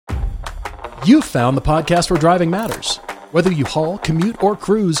You found the podcast where driving matters. Whether you haul, commute, or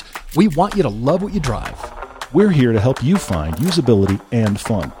cruise, we want you to love what you drive. We're here to help you find usability and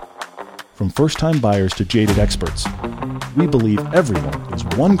fun. From first-time buyers to jaded experts, we believe everyone is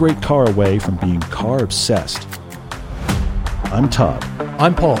one great car away from being car-obsessed. I'm Todd.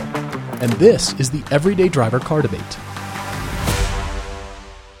 I'm Paul, and this is the Everyday Driver Car Debate.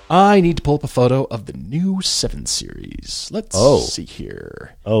 I need to pull up a photo of the new 7 Series. Let's see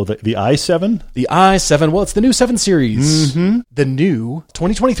here. Oh, the i7? The i7. Well, it's the new 7 Series. Mm-hmm. The new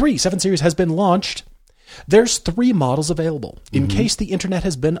 2023 7 Series has been launched. There's 3 models available. In case the internet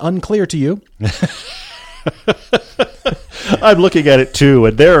has been unclear to you. I'm looking at it too,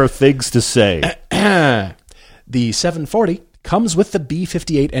 and there are things to say. The 740 comes with the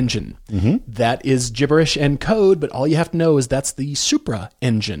B58 engine. That is gibberish and code, but all you have to know is that's the Supra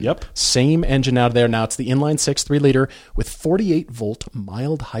engine. Yep. Same engine out there. Now it's the inline 6 3-liter with 48-volt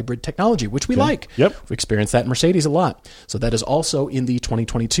mild hybrid technology, which we like. Yep. We've experienced that in Mercedes a lot. So that is also in the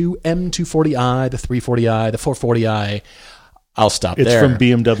 2022 M240i, the 340i, the 440i. I'll stop it's there. It's from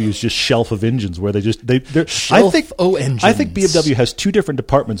BMW's just shelf of engines where they're engines. I think BMW has 2 different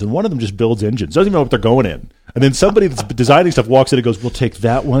departments, and one of them just builds engines. Doesn't even know what they're going in. And then somebody that's designing stuff walks in and goes, "We'll take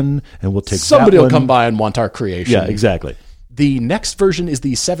that one, and we'll take somebody that one." Somebody will come by and want our creation. Yeah, exactly. The next version is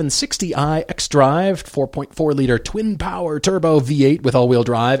the 760i xDrive, 4.4-liter twin-power turbo V8 with all-wheel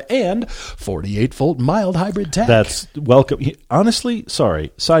drive and 48-volt mild hybrid tech. That's welcome. Honestly,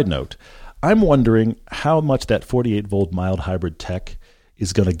 sorry, side note, I'm wondering how much that 48-volt mild hybrid tech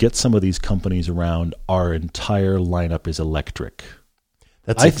is going to get some of these companies around our entire lineup is electric.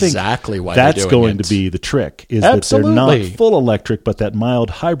 That's exactly why that's they're doing going it. to be the trick, is Absolutely. that they're not full electric, but that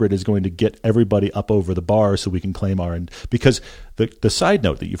mild hybrid is going to get everybody up over the bar so we can claim our end. Because the side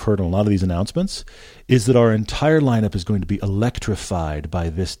note that you've heard on a lot of these announcements is that our entire lineup is going to be electrified by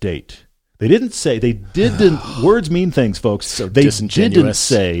this date. They didn't say, words mean things, folks. So they disingenuous. Didn't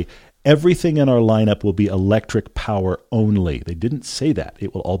say everything in our lineup will be electric power only. They didn't say that.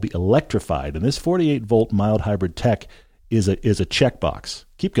 It will all be electrified. And this 48-volt mild hybrid tech is a checkbox.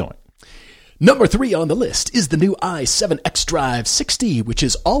 Keep going. Number 3 on the list is the new i7 xDrive 60, which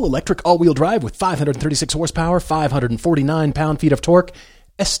is all-electric, all-wheel drive with 536 horsepower, 549 pound-feet of torque.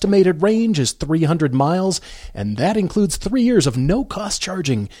 Estimated range is 300 miles, and that includes 3 years of no-cost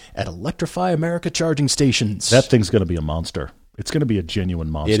charging at Electrify America charging stations. That thing's going to be a monster. It's going to be a genuine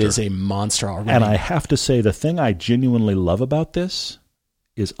monster. It is a monster already. And I have to say, the thing I genuinely love about this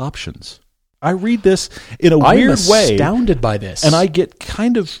is options. I read this in a weird way. I'm astounded by this. And I get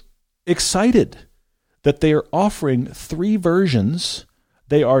kind of excited that they are offering 3 versions.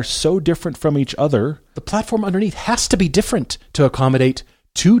 They are so different from each other. The platform underneath has to be different to accommodate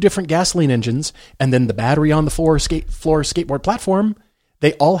 2 different gasoline engines, and then the battery on the floor skateboard platform.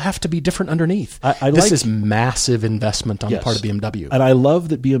 They all have to be different underneath. This is massive investment on the part of BMW. And I love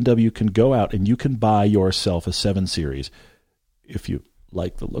that BMW can go out and you can buy yourself a 7 Series if you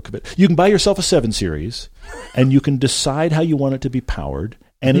like the look of it. You can buy yourself a 7 Series, and you can decide how you want it to be powered,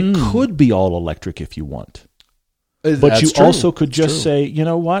 and it could be all electric if you want. But you also could just say, you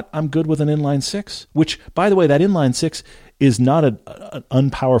know what, I'm good with an inline 6, which, by the way, that inline 6 is not an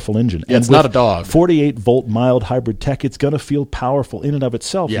unpowerful engine. Yeah, it's not a dog. 48-volt mild hybrid tech, it's going to feel powerful in and of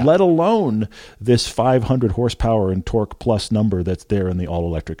itself, let alone this 500 horsepower and torque plus number that's there in the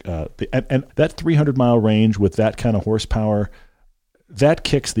all-electric. And that 300-mile range with that kind of horsepower, that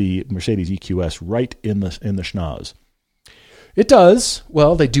kicks the Mercedes EQS right in the schnoz. It does.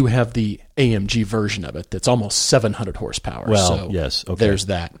 Well, they do have the AMG version of it that's almost 700 horsepower. Well, so yes, okay. There's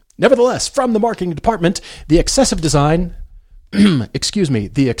that. Nevertheless, from the marketing department, the excessive design,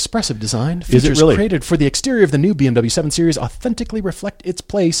 the expressive design features created for the exterior of the new BMW 7 Series authentically reflect its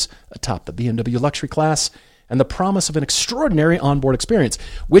place atop the BMW luxury class and the promise of an extraordinary onboard experience,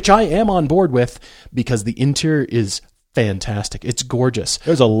 which I am on board with because the interior is fantastic. It's gorgeous.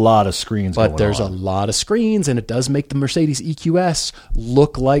 There's a lot of screens going on. But there's a lot of screens, and it does make the Mercedes EQS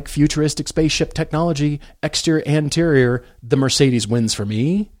look like futuristic spaceship technology, exterior and interior. The Mercedes wins for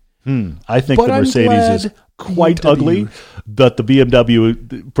me. I think the Mercedes is quite ugly, but the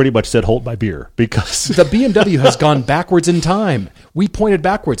BMW pretty much said, hold my beer, because the BMW has gone backwards in time. We pointed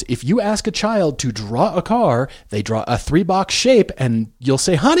backwards. If you ask a child to draw a car, they draw a 3-box shape, and you'll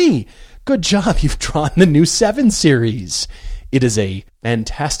say, honey, good job, you've drawn the new 7 Series. It is a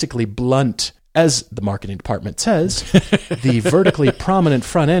fantastically blunt, as the marketing department says, the vertically prominent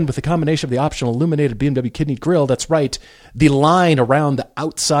front end with a combination of the optional illuminated BMW kidney grille. That's right. The line around the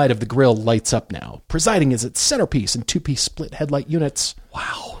outside of the grille lights up now, presiding as its centerpiece and 2-piece split headlight units.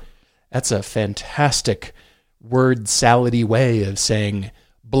 Wow. That's a fantastic word salad-y way of saying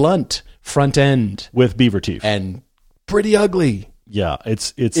blunt front end with beaver teeth. and pretty ugly. Yeah,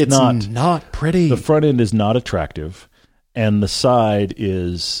 it's not pretty. The front end is not attractive, and the side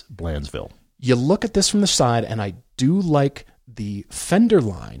is Blandsville. You look at this from the side, and I do like the fender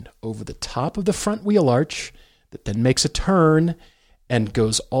line over the top of the front wheel arch that then makes a turn and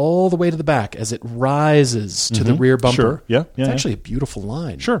goes all the way to the back as it rises to the rear bumper. Sure. Yeah, It's actually a beautiful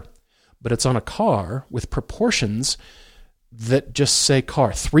line. Sure. But it's on a car with proportions that just say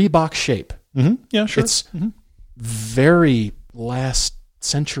car, 3-box shape. Mm-hmm. Yeah, sure. It's very last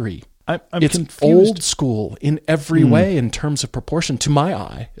century. I'm It's confused. old school in every way in terms of proportion, to my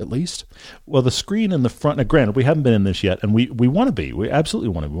eye, at least. Well, the screen in the front, now granted, we haven't been in this yet, and we want to be. We absolutely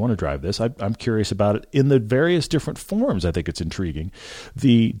want to. We want to drive this. I'm curious about it. In the various different forms, I think it's intriguing.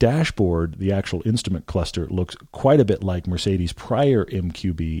 The dashboard, the actual instrument cluster, looks quite a bit like Mercedes' prior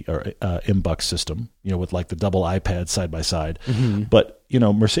MQB or MBUX system, with like the double iPad side by side. But,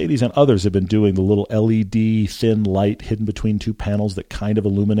 Mercedes and others have been doing the little LED thin light hidden between two panels that kind of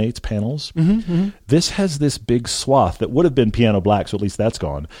illuminates panels. This has this big swath that would have been piano black, so at least that's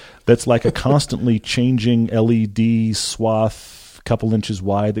gone. That's like a constantly changing LED swath, couple inches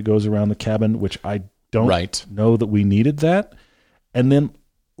wide, that goes around the cabin, which I don't know that we needed that. And then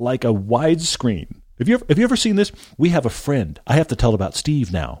like a widescreen. Have you ever seen this? We have a friend. I have to tell about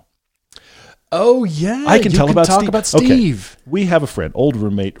Steve now. Oh, yeah. I can talk about Steve. Okay. We have a friend, old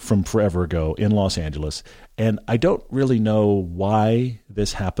roommate from forever ago in Los Angeles, and I don't really know why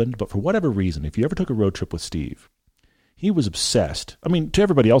this happened, but for whatever reason, if you ever took a road trip with Steve, he was obsessed, to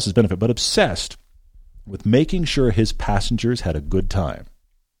everybody else's benefit, but obsessed with making sure his passengers had a good time.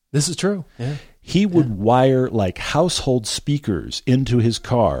 This is true. Yeah. He would wire like household speakers into his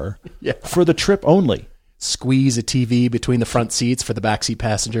car for the trip only. Squeeze a TV between the front seats for the backseat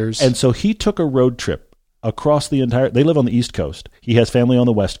passengers. And so he took a road trip across the entire... They live on the East Coast. He has family on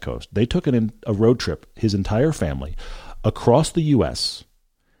the West Coast. They took a road trip, his entire family, across the U.S.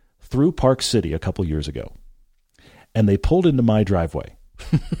 through Park City a couple years ago. And they pulled into my driveway.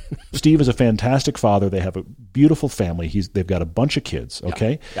 Steve is a fantastic father. They have a beautiful family. They've got a bunch of kids,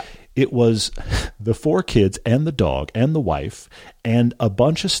 okay? Yeah. It was the 4 kids and the dog and the wife and a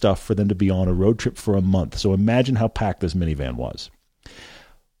bunch of stuff for them to be on a road trip for a month. So imagine how packed this minivan was.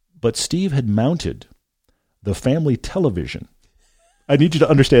 But Steve had mounted the family television. I need you to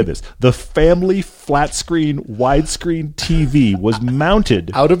understand this. The family flat screen, widescreen TV was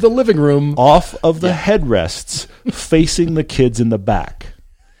mounted out of the living room, off of the headrests, facing the kids in the back.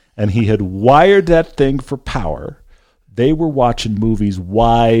 And he had wired that thing for power. They were watching movies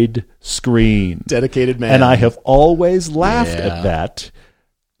wide screen. Dedicated man. And I have always laughed at that.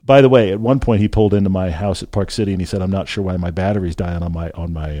 By the way, at one point he pulled into my house at Park City and he said, "I'm not sure why my battery's dying on my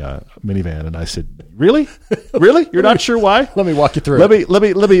minivan." And I said, "Really? Really? You're not sure why? Let me walk you through.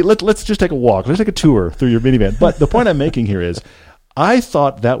 Let's just take a walk. Let's take a tour through your minivan." But the point I'm making here is, I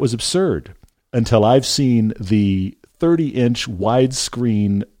thought that was absurd until I've seen the 30-inch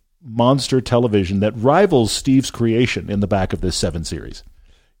widescreen monster television that rivals Steve's creation in the back of this 7 Series.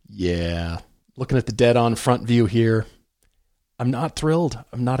 Yeah. Looking at the dead-on front view here, I'm not thrilled.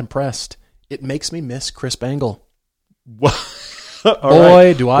 I'm not impressed. It makes me miss Chris Bangle.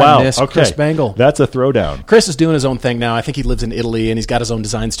 Boy, do I miss Chris Bangle. That's a throwdown. Chris is doing his own thing now. I think he lives in Italy, and he's got his own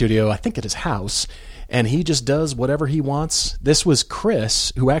design studio, I think at his house, and he just does whatever he wants. This was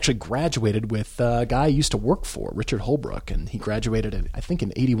Chris, who actually graduated with a guy I used to work for, Richard Holbrook, and he graduated, I think,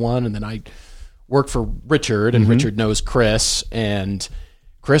 in 81, and then I worked for Richard, and Richard knows Chris, and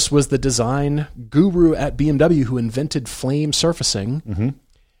Chris was the design guru at BMW who invented flame surfacing,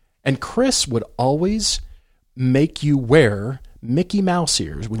 and Chris would always make you wear Mickey Mouse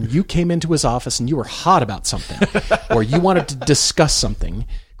ears when you came into his office and you were hot about something or you wanted to discuss something.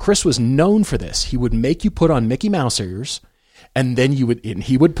 Chris was known for this. He would make you put on Mickey Mouse ears, and then he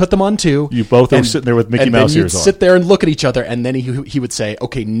would put them on too. You both were sitting there with Mickey Mouse ears on. Sit there and look at each other, and then he would say,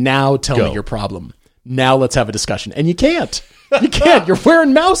 "Okay, now tell me your problem. Now let's have a discussion." And you can't. You can't. You're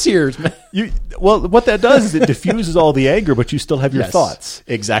wearing mouse ears, man. Well, what that does is it diffuses all the anger, but you still have your thoughts.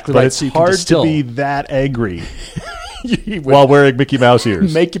 Exactly but right. It's so you hard to be that angry while wearing Mickey Mouse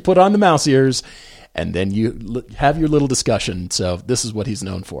ears. Make you put on the mouse ears, and then you have your little discussion. So this is what he's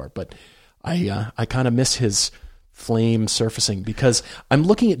known for. But I kind of miss his flame surfacing because I'm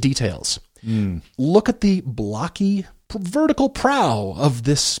looking at details. Look at the blocky vertical prow of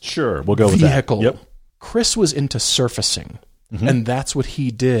this we'll go with vehicle. That. Yep. Chris was into surfacing, and that's what he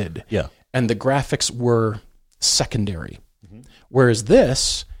did. Yeah. And the graphics were secondary. Whereas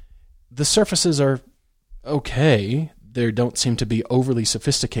this, the surfaces are okay. They don't seem to be overly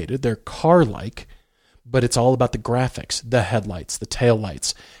sophisticated. They're car-like, but it's all about the graphics, the headlights, the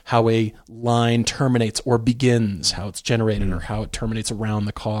taillights, how a line terminates or begins, how it's generated or how it terminates around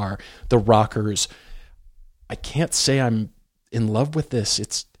the car, the rockers. I can't say I'm in love with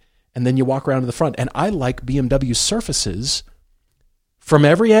this. And then you walk around to the front, and I like BMW surfaces from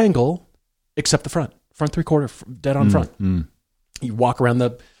every angle except the front 3/4, dead on front. You walk around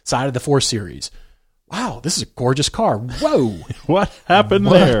the side of the 4 Series. Wow, this is a gorgeous car. Whoa. What happened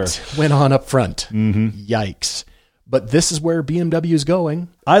there? What went on up front? Yikes. But this is where BMW is going.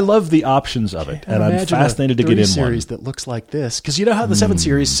 I love the options of it, and I'm fascinated to get in series one. that looks like this. Because you know how the 7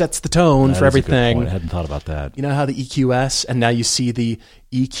 Series sets the tone for That is a good everything. point. I hadn't thought about that. You know how the EQS, and now you see the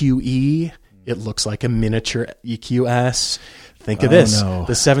EQE, it looks like a miniature EQS. Think of this. No.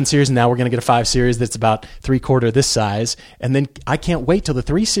 The 7 Series, and now we're going to get a 5 Series that's about 3/4 this size. And then I can't wait till the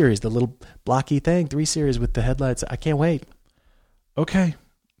 3 Series, the little blocky thing, 3 Series with the headlights. I can't wait. Okay,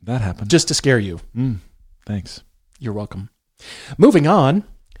 that happened. Just to scare you. Thanks. You're welcome. Moving on,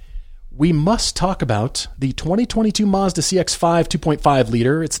 we must talk about the 2022 Mazda CX-5 2.5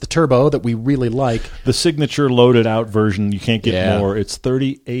 liter. It's the turbo that we really like. The signature loaded out version, you can't get Yeah. more. It's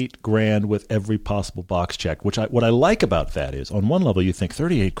 $38,000 with every possible box check. What I like about that is, on one level, you think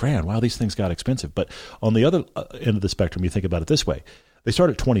 $38,000. Wow, these things got expensive. But on the other end of the spectrum, you think about it this way: they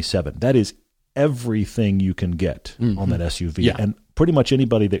start at $27,000. That is everything you can get on that SUV, Yeah. and pretty much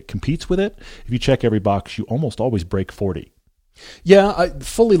anybody that competes with it. If you check every box, you almost always break 40. Yeah,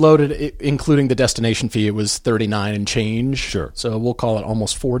 fully loaded, including the destination fee, it was 39 and change. Sure. So we'll call it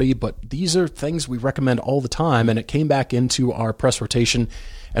almost 40, but these are things we recommend all the time, and it came back into our press rotation,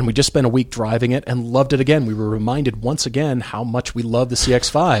 and we just spent a week driving it and loved it again. We were reminded once again how much we love the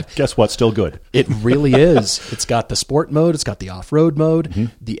CX-5. Guess what? Still good. It really is. It's got the sport mode. It's got the off-road mode.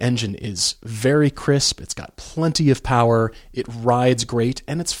 The engine is very crisp. It's got plenty of power. It rides great,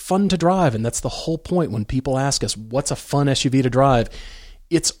 and it's fun to drive. And that's the whole point when people ask us, what's a fun SUV to drive?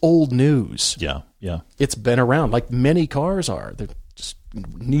 It's old news. Yeah. It's been around like many cars are. They're just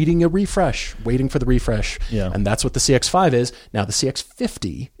needing a refresh, waiting for the refresh. Yeah. And that's what the CX-5 is. Now the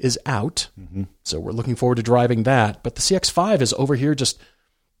CX-50 is out. So we're looking forward to driving that. But the CX-5 is over here just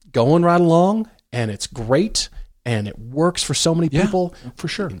going right along, and it's great, and it works for so many people. For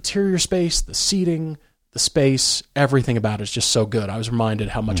sure. The interior space, the seating, the space, everything about it is just so good. I was reminded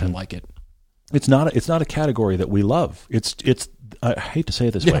how much I like it. It's not a category that we love. It's I hate to say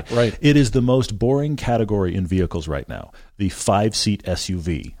it this way. Right. It is the most boring category in vehicles right now. The 5-seat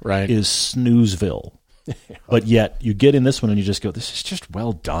SUV Right. is snoozeville. But yet you get in this one and you just go, this is just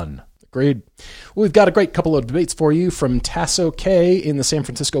well done. Agreed. Well, we've got a great couple of debates for you from Tasso K in the San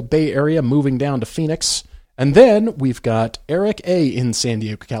Francisco Bay Area, moving down to Phoenix. And then we've got Eric A in San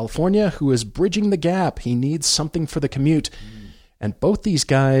Diego, California, who is bridging the gap. He needs something for the commute. And both these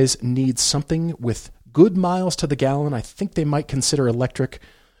guys need something with good miles to the gallon. I think they might consider electric,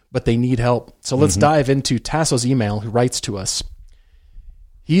 but they need help. So let's dive into Tasso's email, who writes to us.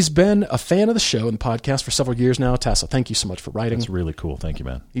 He's been a fan of the show and the podcast for several years now. Tasso, thank you so much for writing. That's really cool. Thank you,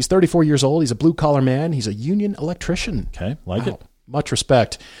 man. He's 34 years old. He's a blue-collar man. He's a union electrician. Okay, like it. Much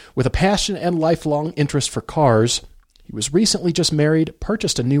respect. With a passion and lifelong interest for cars, he was recently just married,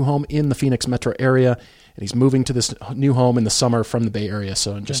 purchased a new home in the Phoenix metro area, and he's moving to this new home in the summer from the Bay Area.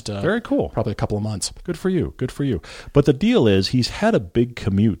 So in just very cool. Probably a couple of months. Good for you. Good for you. But the deal is he's had a big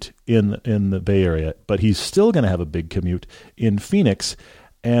commute in the Bay Area, but he's still going to have a big commute in Phoenix.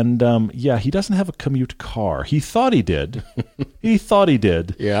 And he doesn't have a commute car. He thought he did.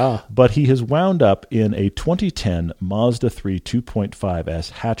 Yeah. But he has wound up in a 2010 Mazda 3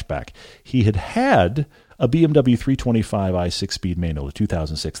 2.5S hatchback. He had a BMW 325i 6-speed manual, a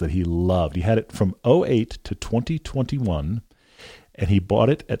 2006, that he loved. He had it from 2008 to 2021, and he bought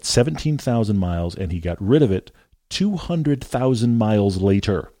it at 17,000 miles, and he got rid of it 200,000 miles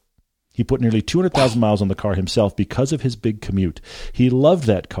later. He put nearly 200,000 miles on the car himself because of his big commute. He loved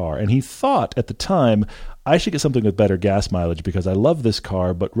that car, and he thought at the time, I should get something with better gas mileage because I love this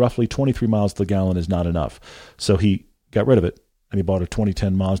car, but roughly 23 miles to the gallon is not enough. So he got rid of it, and he bought a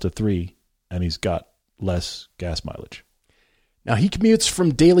 2010 Mazda 3, and he's got less gas mileage. Now, he commutes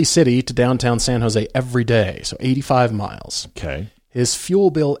from Daly City to downtown San Jose every day, so 85 miles. Okay. His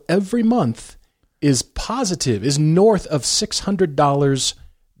fuel bill every month is north of $600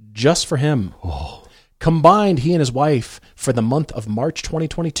 just for him. Oh. Combined, he and his wife, for the month of March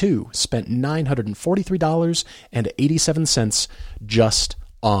 2022, spent $943.87 just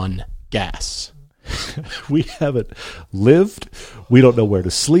on gas. We haven't lived. We don't know where to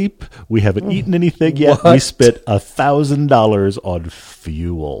sleep. We haven't eaten anything yet. What? We spent $1,000 on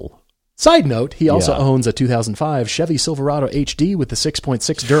fuel. Side note, he also Yeah. owns a 2005 Chevy Silverado HD with the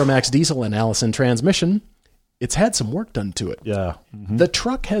 6.6 Duramax diesel and Allison transmission. It's had some work done to it. Yeah. The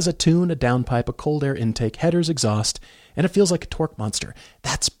truck has a tune, a downpipe, a cold air intake, headers, exhaust, and it feels like a torque monster.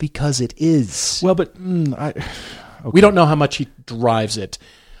 That's because it is. Well, but We don't know how much he drives it,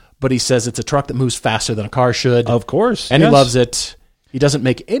 but he says it's a truck that moves faster than a car should. of course. And yes. he loves it. He doesn't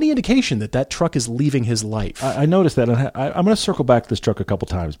make any indication that that truck is leaving his life. I noticed that, and I'm going to circle back to this truck a couple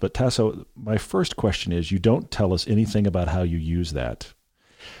times. But Tasso, my first question is: you don't tell us anything about how you use that,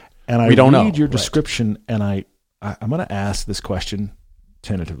 and I We don't read know. your Right. description, and I'm going to ask this question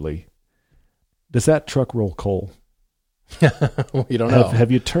tentatively: does that truck roll coal? We don't know.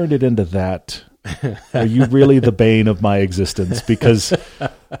 Have you turned it into that? Are you really the bane of my existence? Because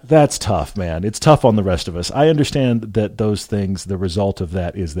that's tough, man. It's tough on the rest of us. I understand that those things, the result of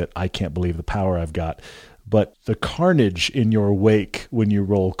that is that I can't believe the power I've got. But the carnage in your wake when you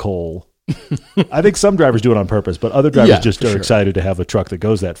roll coal, I think some drivers do it on purpose, but other drivers Yeah, just for are sure. excited to have a truck that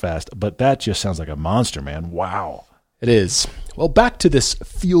goes that fast. But that just sounds like a monster, man. Wow. It is. Well, back to this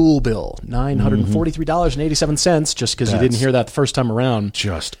fuel bill, $943.87, just because you didn't That's- hear that the first time around.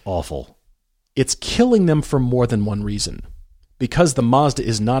 Just awful. It's killing them for more than one reason. Because the Mazda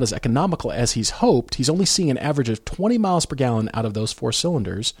is not as economical as he's hoped, he's only seeing an average of 20 miles per gallon out of those 4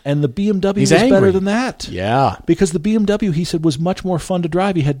 cylinders. And the BMW He's is better angry. than that. Yeah. Because the BMW, he said, was much more fun to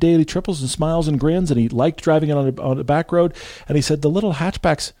drive. He had daily triples and smiles and grins, and he liked driving it on a back road. And he said the little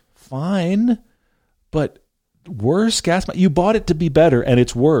hatchback's fine, but worse gas mileage. You bought it to be better, and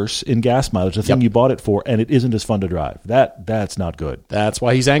it's worse in gas mileage, the thing Yep. you bought it for, and it isn't as fun to drive. That's not good. That's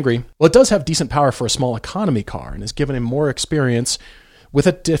why he's angry. Well, it does have decent power for a small economy car and has given him more experience with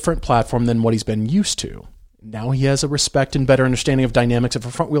a different platform than what he's been used to. Now he has a respect and better understanding of dynamics of a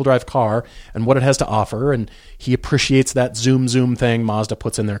front-wheel drive car and what it has to offer, and he appreciates that zoom thing Mazda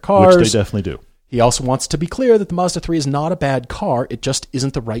puts in their cars. Which they definitely do. He also wants to be clear that the Mazda 3 is not a bad car. It just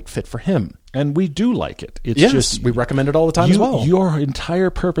isn't the right fit for him. And we do like it. It's Yes, just we recommend it all the time as well. Your entire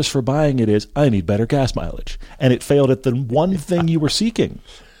purpose for buying it is, I need better gas mileage. And it failed at the one thing you were seeking.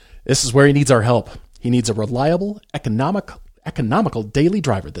 This is where he needs our help. He needs a reliable, economical daily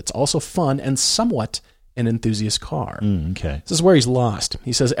driver that's also fun and somewhat an enthusiast car. Okay. This is where he's lost.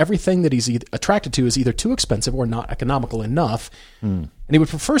 He says everything that he's attracted to is either too expensive or not economical enough. And he would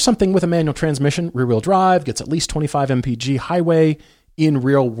prefer something with a manual transmission, rear-wheel drive, gets at least 25 mpg highway in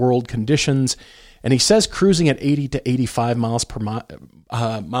real-world conditions. And he says cruising at 80 to 85 miles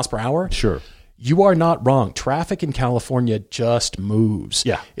per hour. Sure. You are not wrong. Traffic in California just moves.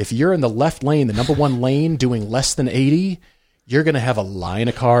 Yeah. If you're in the left lane, the number one lane, doing less than 80, you're going to have a line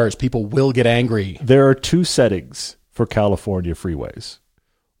of cars. People will get angry. There are 2 settings for California freeways: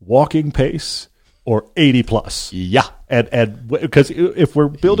 walking pace or 80 plus. Yeah. And because if we're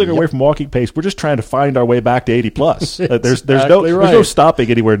building our way from walking pace, we're just trying to find our way back to 80 plus. There's no right. stopping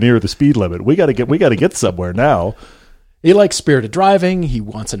anywhere near the speed limit. We got to get somewhere now. He likes spirited driving. He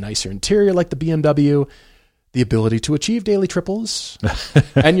wants a nicer interior like the BMW, the ability to achieve daily triples.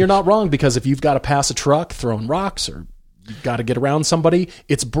 And you're not wrong, because if you've got to pass a truck throwing rocks or you've got to get around somebody,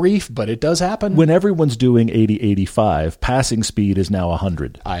 it's brief, but it does happen. When everyone's doing 80, 85, passing speed is now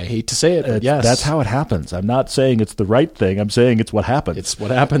 100. I hate to say it, but yes. That's how it happens. I'm not saying it's the right thing. I'm saying it's what happens. It's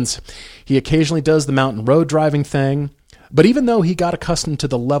what happens. He occasionally does the mountain road driving thing. But even though he got accustomed to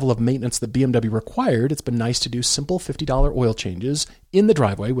the level of maintenance that BMW required, it's been nice to do simple $50 oil changes in the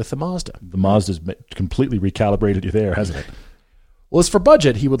driveway with the Mazda. The Mazda's completely recalibrated you there, hasn't it? Well, as for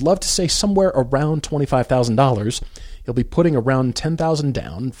budget, he would love to say somewhere around $25,000. He'll be putting around $10,000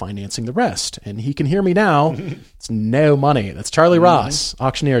 down and financing the rest. And he can hear me now. It's no money. That's Charlie Ross,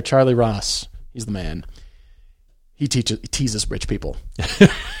 auctioneer Charlie Ross. He's the man. He teases rich people.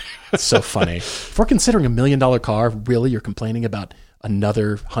 It's so funny. If we're considering $1 million car, really, you're complaining about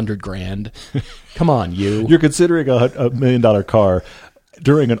another $100,000? Come on, you. You're considering a $1 million car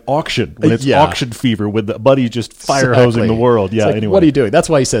during an auction when it's Yeah. auction fever with the buddy just fire hosing the world. Yeah. It's like, Anyway, what are you doing? That's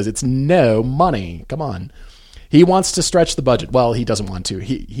why he says it's no money. Come on. He wants to stretch the budget. Well, he doesn't want to.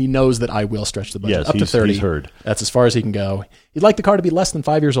 He knows that I will stretch the budget Yes, up to he's 30. heard. That's as far as he can go. He'd like the car to be less than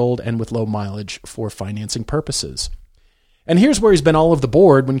 5 years old and with low mileage for financing purposes. And here's where he's been all over the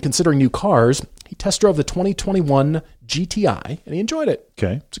board when considering new cars. He test drove the 2021 GTI, and he enjoyed it.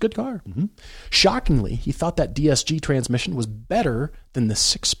 Okay. It's a good car. Shockingly, he thought that DSG transmission was better than the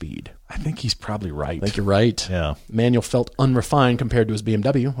 6-speed. I think he's probably right. I think you're right. Yeah. Manual felt unrefined compared to his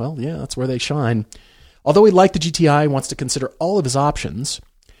BMW. Well, yeah, that's where they shine. Although he liked the GTI, he wants to consider all of his options,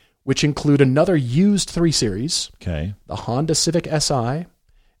 which include another used 3 Series, Okay. the Honda Civic Si,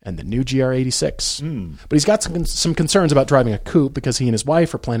 and the new GR86. But he's got some concerns about driving a coupe because he and his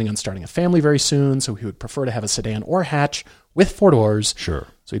wife are planning on starting a family very soon, so he would prefer to have a sedan or hatch with 4 doors. Sure.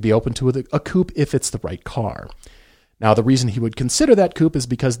 So he'd be open to a coupe if it's the right car. Now, the reason he would consider that coupe is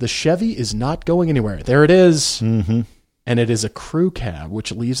because the Chevy is not going anywhere. There it is. Mm-hmm. And it is a crew cab,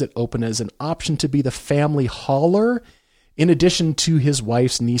 which leaves it open as an option to be the family hauler in addition to his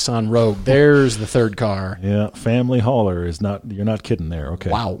wife's Nissan Rogue. There's the third car. Yeah, family hauler is not, you're not kidding there.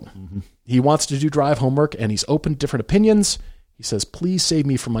 Okay. Wow. He wants to do drive homework, and he's open to different opinions. He says, please save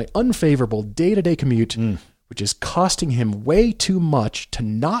me from my unfavorable day-to-day commute, which is costing him way too much to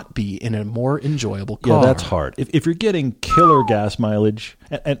not be in a more enjoyable car. Yeah, that's hard. If you're getting killer gas mileage,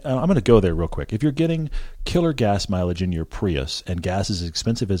 and I'm going to go there real quick. If you're getting killer gas mileage in your Prius, and gas is as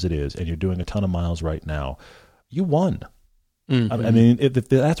expensive as it is, and you're doing a ton of miles right now, you won. Mm-hmm. I mean, if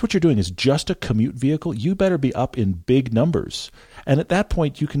that's what you're doing is just a commute vehicle, you better be up in big numbers. And at that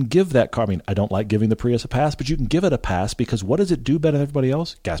point, you can give that car, I mean, I don't like giving the Prius a pass, but you can give it a pass because what does it do better than everybody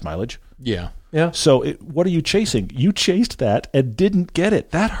else? Gas mileage. Yeah. Yeah. So what are you chasing? You chased that and didn't get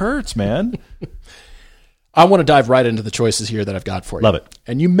it. That hurts, man. I want to dive right into the choices here that I've got for you. Love it.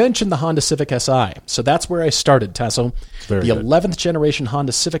 And you mentioned the Honda Civic Si. So that's where I started, Tasso. Very the good. 11th generation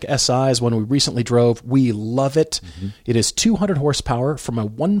Honda Civic Si is one we recently drove. We love it. Mm-hmm. It is 200 horsepower from a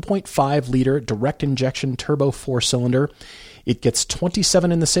 1.5-liter direct injection turbo 4-cylinder. It gets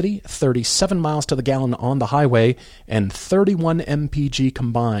 27 in the city, 37 miles to the gallon on the highway, and 31 mpg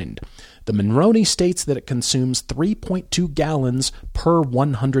combined. The Monroney states that it consumes 3.2 gallons per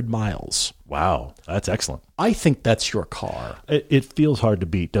 100 miles. Wow, that's excellent. I think that's your car. It feels hard to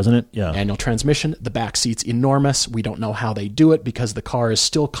beat, doesn't it? Yeah. Manual transmission, the back seat's enormous. We don't know how they do it because the car is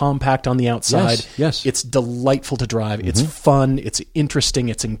still compact on the outside. Yes. It's delightful to drive. It's fun. It's interesting.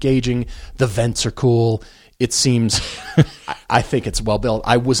 It's engaging. The vents are cool. It seems, I think it's well built.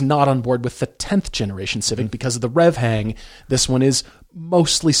 I was not on board with the 10th generation Civic because of the rev hang. This one is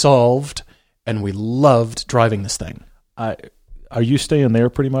mostly solved, and we loved driving this thing. Are you staying there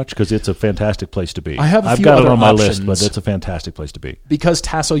pretty much? Because it's a fantastic place to be. I have a I've few got other it on my options. list, but it's a fantastic place to be. Because,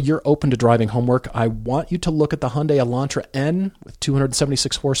 Tasso, you're open to driving homework, I want you to look at the Hyundai Elantra N with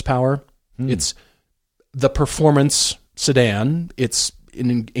 276 horsepower. It's the performance sedan. It's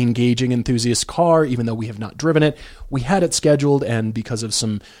an engaging enthusiast car, even though we have not driven it. We had it scheduled, and because of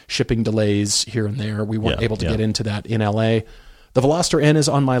some shipping delays here and there, we weren't able to get into that in LA. The Veloster N is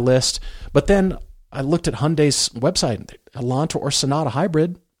on my list, but then I looked at Hyundai's website, Elantra or Sonata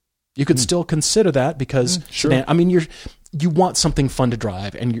Hybrid. You could still consider that because sedan, I mean, you want something fun to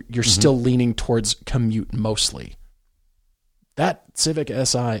drive, and you're still leaning towards commute mostly. That Civic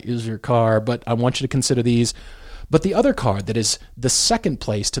Si is your car, but I want you to consider these. But the other car that is the second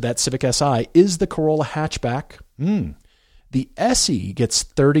place to that Civic Si is the Corolla hatchback. The SE gets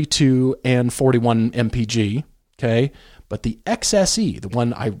 32 and 41 mpg, okay? But the XSE, the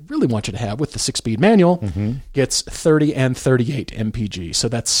one I really want you to have with the 6-speed manual, gets 30 and 38 mpg. So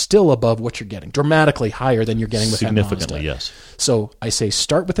that's still above what you're getting, dramatically higher than you're getting with that Mazda. Significantly, yes. So I say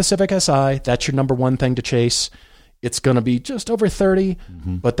start with the Civic Si. That's your number one thing to chase. It's going to be just over 30,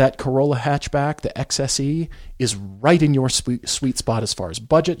 but that Corolla hatchback, the XSE, is right in your sweet spot as far as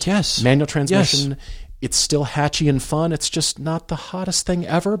budget. Yes. Manual transmission. Yes. It's still hatchy and fun. It's just not the hottest thing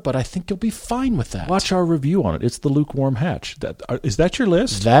ever, but I think you'll be fine with that. Watch our review on it. It's the lukewarm hatch. Is that your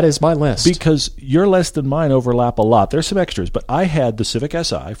list? That is my list. Because your list and mine overlap a lot. There's some extras, but I had the Civic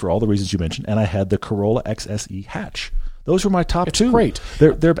Si for all the reasons you mentioned, and I had the Corolla XSE hatch. Those were my top two. Great.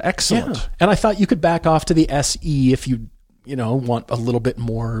 They're excellent. Yeah. And I thought you could back off to the SE if you want a little bit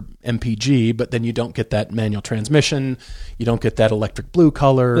more MPG, but then you don't get that manual transmission. You don't get that electric blue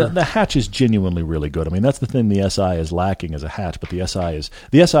color. The hatch is genuinely really good. I mean, that's the thing the SI is lacking as a hatch, but the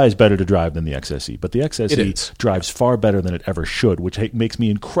SI is better to drive than the XSE. But the XSE drives far better than it ever should, which makes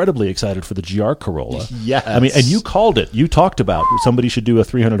me incredibly excited for the GR Corolla. Yes. I mean, and you called it. You talked about somebody should do a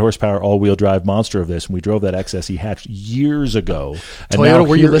 300 horsepower all-wheel drive monster of this, and we drove that XSE hatch years ago. And Toyota, now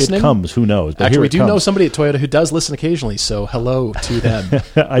were you here listening? It comes. Who knows? But Actually, here we it do comes. know somebody at Toyota who does listen occasionally, so hello to them.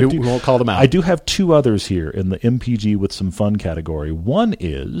 We won't call them out. I do have two others here in the MPG with some fun category. One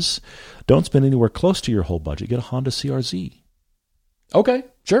is don't spend anywhere close to your whole budget. Get a Honda CRZ. Okay,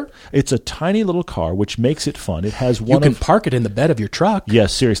 sure. It's a tiny little car, which makes it fun. It has You can park it in the bed of your truck.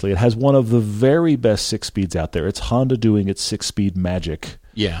 Yes, seriously. It has one of the very best 6-speeds out there. It's Honda doing its 6-speed magic.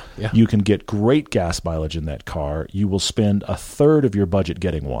 Yeah. You can get great gas mileage in that car. You will spend a third of your budget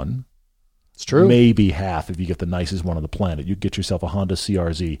getting one. It's true. Maybe half if you get the nicest one on the planet. You get yourself a Honda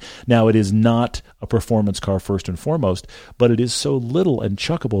CRZ. Now, it is not a performance car first and foremost, but it is so little and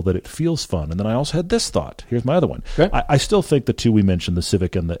chuckable that it feels fun. And then I also had this thought. Here's my other one. Okay. I still think the two we mentioned, the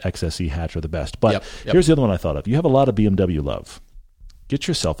Civic and the XSE hatch, are the best. But Yep. here's the other one I thought of. You have a lot of BMW love. Get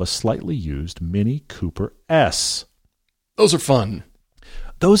yourself a slightly used Mini Cooper S. Those are fun.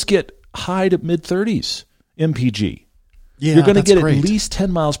 Those get high to mid-30s MPG. Yeah, You're going to that's get great. at least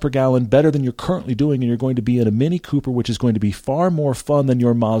 10 miles per gallon better than you're currently doing, and you're going to be in a Mini Cooper, which is going to be far more fun than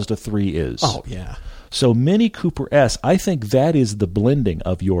your Mazda 3 is. Oh, yeah. So Mini Cooper S, I think that is the blending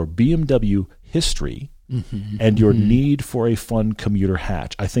of your BMW history and your need for a fun commuter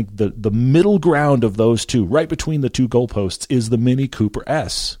hatch. I think the middle ground of those two, right between the two goalposts, is the Mini Cooper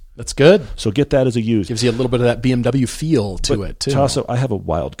S. That's good. So get that as a used. Gives you a little bit of that BMW feel to it, too. Tasso, I have a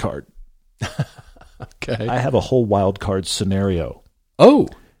wild card. Okay. I have a whole wild card scenario. Oh,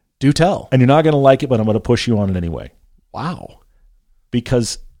 do tell. And you're not going to like it, but I'm going to push you on it anyway. Wow.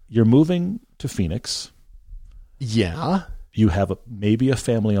 Because you're moving to Phoenix. Yeah. You have maybe a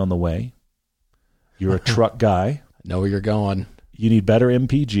family on the way. You're a truck guy. I know where you're going. You need better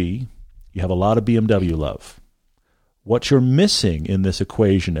MPG. You have a lot of BMW love. What you're missing in this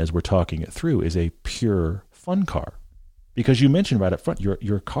equation as we're talking it through is a pure fun car. Because you mentioned right up front,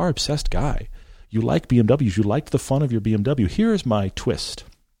 you're a car-obsessed guy. You like BMWs. You like the fun of your BMW. Here's my twist.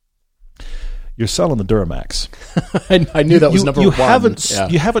 You're selling the Duramax. I knew that was number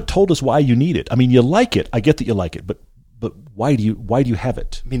one. You haven't told us why you need it. I mean, you like it. I get that you like it, but why do you have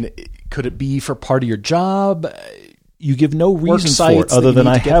it? I mean, could it be for part of your job? You give no reason for it other than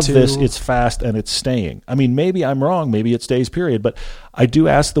I have this, it's fast, and it's staying. I mean, maybe I'm wrong. Maybe it stays, period. But I do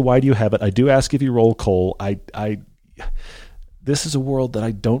ask the why do you have it. I do ask if you roll coal. This is a world that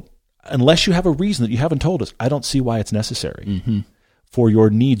I don't, unless you have a reason that you haven't told us, I don't see why it's necessary for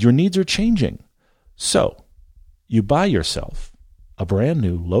your needs. Your needs are changing. So you buy yourself a brand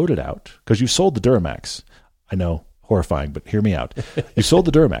new, loaded out, because you sold the Duramax. I know, horrifying, but hear me out. You sold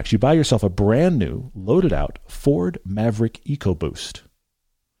the Duramax. You buy yourself a brand new, loaded out Ford Maverick EcoBoost.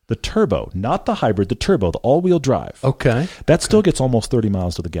 The turbo, not the hybrid, the turbo, the all-wheel drive. Okay. That still gets almost 30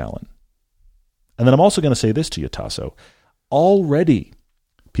 miles to the gallon. And then I'm also going to say this to you, Tasso. Already,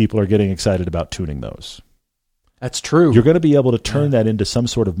 people are getting excited about tuning those. That's true. You're going to be able to turn that into some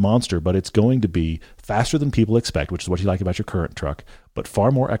sort of monster, but it's going to be faster than people expect, which is what you like about your current truck, but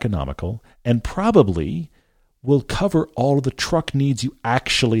far more economical, and probably will cover all of the truck needs you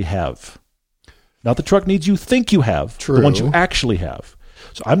actually have. Not the truck needs you think you have, True. The ones you actually have.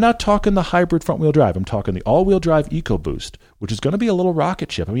 So I'm not talking the hybrid front-wheel drive. I'm talking the all-wheel drive EcoBoost, which is going to be a little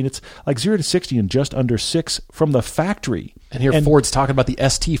rocket ship. I mean, it's like 0 to 60 in just under 6 from the factory. And here Ford's talking about the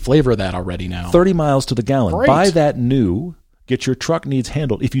ST flavor of that already now. 30 miles to the gallon. Great. Buy that new. Get your truck needs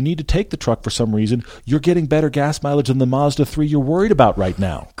handled. If you need to take the truck for some reason, you're getting better gas mileage than the Mazda 3 you're worried about right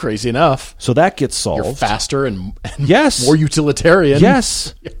now. Crazy enough. So that gets solved. You're faster and Yes. more utilitarian.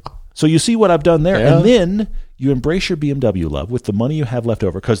 Yes. Yeah. So you see what I've done there. Yeah. And then you embrace your BMW love with the money you have left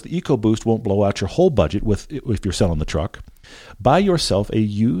over, because the EcoBoost won't blow out your whole budget if you're selling the truck. Buy yourself a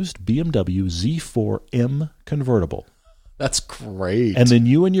used BMW Z4M convertible. That's great. And then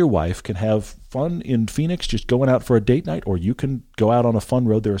you and your wife can have fun in Phoenix, just going out for a date night, or you can go out on a fun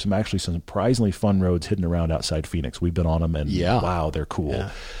road. There are some surprisingly fun roads hidden around outside Phoenix. We've been on them, and wow, they're cool.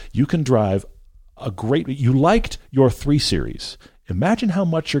 Yeah. You can drive you liked your 3 Series. Imagine how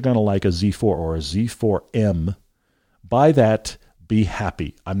much you're going to like a Z4 or a Z4M. Buy that, be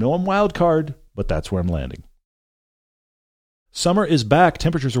happy. I know I'm wild card, but that's where I'm landing. Summer is back.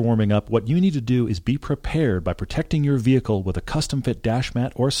 Temperatures are warming up. What you need to do is be prepared by protecting your vehicle with a custom-fit dash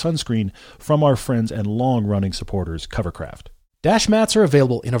mat or sunscreen from our friends and long-running supporters, Covercraft. Dash mats are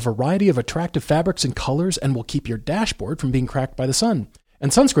available in a variety of attractive fabrics and colors and will keep your dashboard from being cracked by the sun.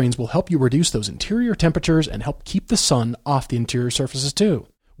 And sunscreens will help you reduce those interior temperatures and help keep the sun off the interior surfaces too.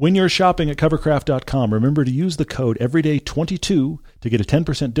 When you're shopping at Covercraft.com, remember to use the code EVERYDAY22 to get a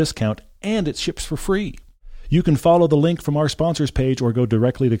 10% discount, and it ships for free. You can follow the link from our sponsors page or go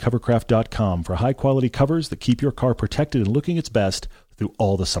directly to Covercraft.com for high-quality covers that keep your car protected and looking its best through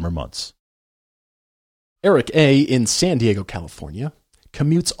all the summer months. Eric A. in San Diego, California,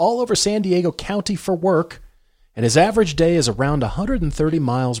 commutes all over San Diego County for work, and his average day is around 130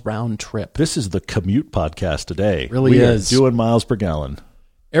 miles round trip. This is the commute podcast today. Really we is. Are doing miles per gallon.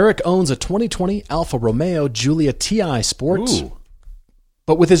 Eric owns a 2020 Alfa Romeo Giulia TI Sport. Ooh.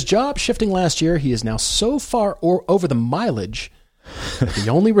 But with his job shifting last year, he is now so far over the mileage that the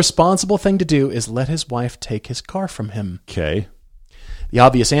only responsible thing to do is let his wife take his car from him. Okay. The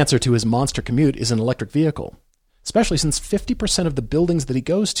obvious answer to his monster commute is an electric vehicle. especially since 50% of the buildings that he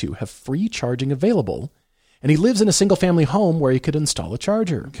goes to have free charging available, and he lives in a single-family home where he could install a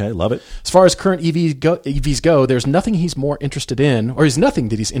charger. Okay, love it. As far as current EVs go, there's nothing he's more interested in, or there's nothing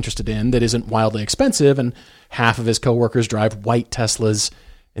that he's interested in that isn't wildly expensive, and half of his coworkers drive white Teslas,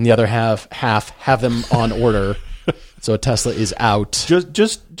 and the other half have them on order. So a Tesla is out.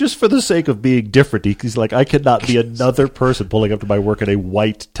 Just for the sake of being different, he's like, I cannot be another person pulling up to my work in a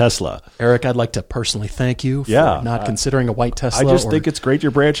white Tesla. Eric, I'd like to personally thank you for not considering a white Tesla. I just think it's great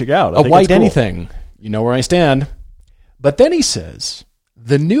you're branching out. A white anything. You know where I stand. But then he says,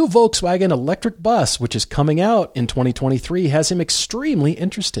 the new Volkswagen electric bus, which is coming out in 2023, has him extremely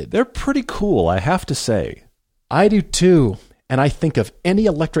interested. They're pretty cool, I have to say. I do too. And I think of any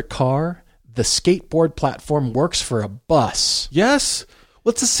electric car, the skateboard platform works for a bus. Yes.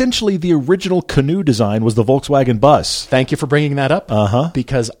 Well, it's essentially the original Canoo design was the Volkswagen bus. Thank you for bringing that up.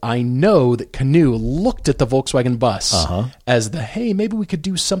 Because I know that Canoo looked at the Volkswagen bus as hey, maybe we could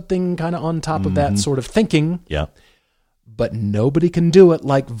do something kind of on top of that sort of thinking. Yeah. But nobody can do it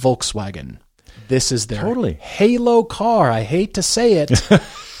like Volkswagen. This is their halo car. I hate to say it.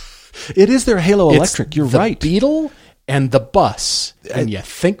 It is their halo electric. You're right. The Beetle and the bus. And you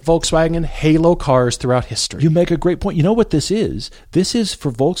think Volkswagen, halo cars throughout history. You make a great point. You know what this is? This is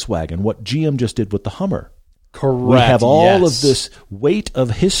for Volkswagen what GM just did with the Hummer. Correct. We have all of this weight of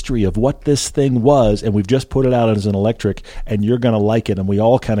history of what this thing was, and we've just put it out as an electric, and you're going to like it. And we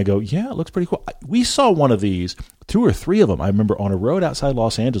all kind of go, yeah, it looks pretty cool. We saw one of these, 2 or 3 of them. I remember on a road outside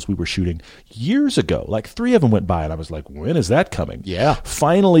Los Angeles we were shooting years ago. Like 3 of them went by, and I was like, when is that coming? Yeah.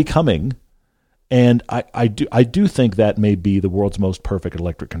 Finally coming. And I do think that may be the world's most perfect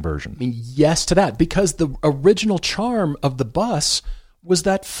electric conversion. I mean, yes to that, because the original charm of the bus was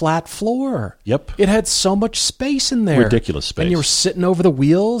that flat floor. Yep. It had so much space in there. Ridiculous space. And you were sitting over the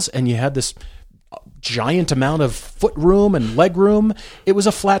wheels, and you had this giant amount of foot room and leg room. It was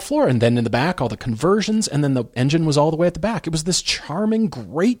a flat floor. And then in the back, all the conversions, and then the engine was all the way at the back. It was this charming,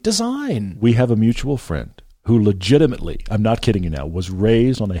 great design. We have a mutual friend who legitimately, I'm not kidding you now, was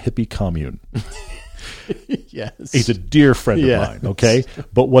raised on a hippie commune. Yes. He's a dear friend of mine, okay?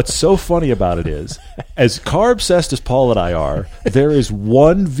 But what's so funny about it is, as car-obsessed as Paul and I are, there is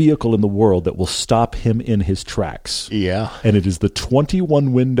one vehicle in the world that will stop him in his tracks. Yeah. And it is the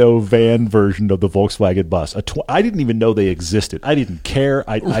 21-window van version of the Volkswagen bus. I didn't even know they existed. I didn't care.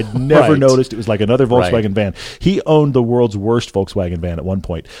 I'd never noticed. It was like another Volkswagen van. He owned the world's worst Volkswagen van at one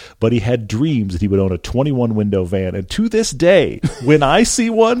point, but he had dreams that he would own a 21-window van. And to this day, when I see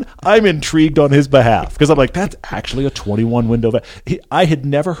one, I'm intrigued on his behalf. Because I'm like, that's actually a 21-window van. I had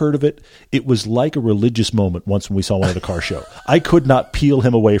never heard of it. It was like a religious moment once when we saw one at a car show. I could not peel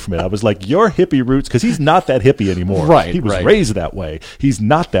him away from it. I was like, your hippie roots, because he's not that hippie anymore. Right. He was raised that way. He's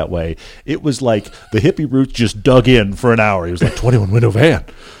not that way. It was like the hippie roots just dug in for an hour. He was like, 21-window van.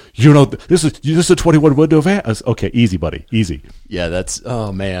 You know, this is a 21-window van. I was, okay, easy, buddy. Easy. Yeah, that's,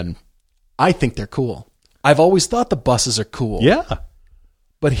 oh, man. I think they're cool. I've always thought the buses are cool. Yeah.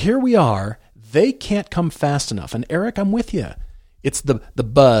 But here we are. They can't come fast enough. And Eric, I'm with you. It's the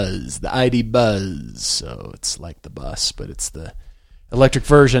Buzz, the ID Buzz. So it's like the bus, but it's the electric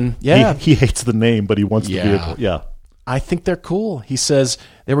version. Yeah. He hates the name, but he wants the vehicle. Yeah. I think they're cool. He says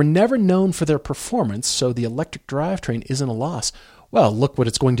they were never known for their performance, so the electric drivetrain isn't a loss. Well, look what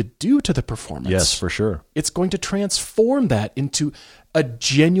it's going to do to the performance. Yes, for sure. It's going to transform that into a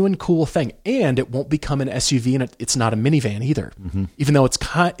genuine cool thing. And it won't become an SUV, and it's not a minivan either. Mm-hmm. Even though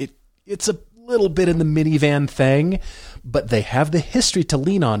it's a little bit in the minivan thing, but they have the history to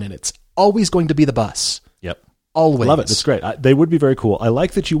lean on, and it's always going to be the bus. Yep. Always. Love it. It's great. They would be very cool. I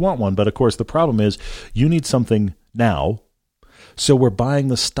like that you want one, but of course the problem is you need something now, so we're buying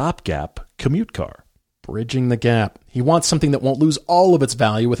the stopgap commute car. Bridging the gap. He wants something that won't lose all of its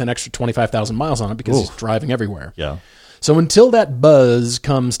value with an extra 25,000 miles on it because he's driving everywhere. Yeah. So until that Buzz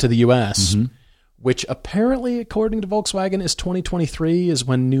comes to the U.S., which apparently, according to Volkswagen, is 2023, is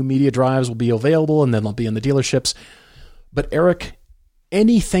when new media drives will be available, and then they'll be in the dealerships. But Eric,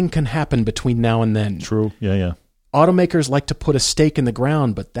 anything can happen between now and then. True. Yeah. Automakers like to put a stake in the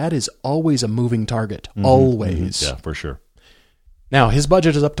ground, but that is always a moving target. Always. Yeah, for sure. Now, his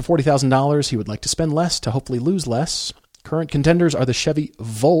budget is up to $40,000. He would like to spend less to hopefully lose less. Current contenders are the Chevy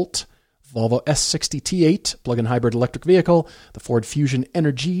Volt, Volvo S60 T8 plug-in hybrid electric vehicle, the Ford Fusion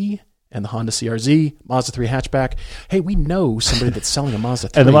Energy, and the Honda CR-Z, Mazda 3 hatchback. Hey, we know somebody that's selling a Mazda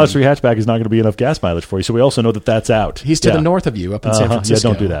 3. And the Mazda 3 hatchback is not going to be enough gas mileage for you, so we also know that that's out. He's to the north of you, up in San Francisco.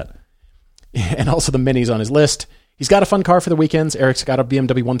 Yeah, don't do that. And also the Mini's on his list. He's got a fun car for the weekends. Eric's got a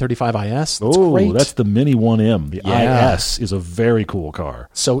BMW 135 IS. That's great. That's the Mini 1M. The IS is a very cool car.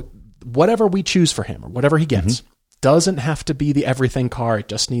 So whatever we choose for him, or whatever he gets, doesn't have to be the everything car. It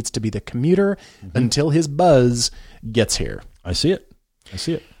just needs to be the commuter until his buzz gets here. I see it.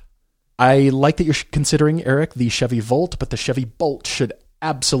 I like that you're considering, Eric, the Chevy Volt, but the Chevy Bolt should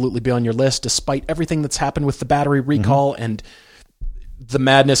absolutely be on your list, despite everything that's happened with the battery recall and the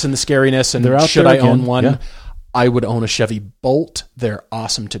madness and the scariness. And should I own one? Yeah. I would own a Chevy Bolt. They're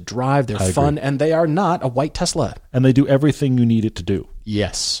awesome to drive. They're fun, and they are not a white Tesla. And they do everything you need it to do.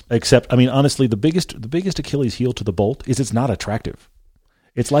 Yes. Except, I mean, honestly, the biggest Achilles heel to the Bolt is it's not attractive.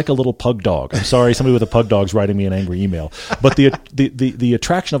 It's like a little pug dog. I'm sorry, somebody with a pug dog's writing me an angry email. But the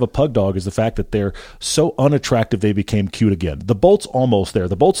attraction of a pug dog is the fact that they're so unattractive they became cute again. The Bolt's almost there.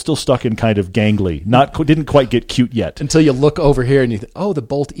 The Bolt's still stuck in kind of gangly. Didn't quite get cute yet. Until you look over here and you think, oh, the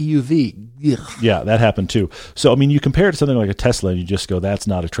Bolt EUV. Ugh. Yeah, that happened too. So, I mean, you compare it to something like a Tesla and you just go, that's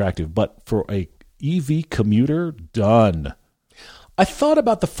not attractive. But for a EV commuter, done. I thought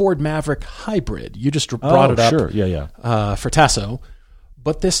about the Ford Maverick Hybrid. You just brought it up. Sure. Yeah. For Tasso.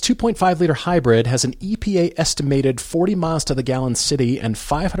 But this 2.5-liter hybrid has an EPA estimated 40 miles to the gallon city and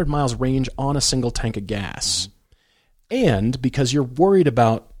 500 miles range on a single tank of gas. And because you're worried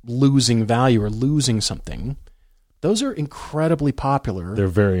about losing value or losing something, those are incredibly popular. They're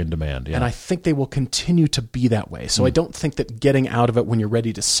very in demand, yeah. And I think they will continue to be that way. So I don't think that getting out of it when you're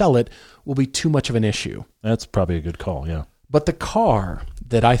ready to sell it will be too much of an issue. That's probably a good call, yeah. But the car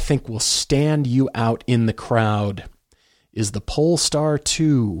that I think will stand you out in the crowd is the Polestar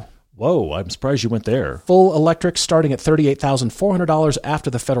 2. Whoa, I'm surprised you went there. Full electric starting at $38,400 after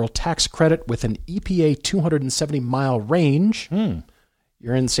the federal tax credit with an EPA 270-mile range.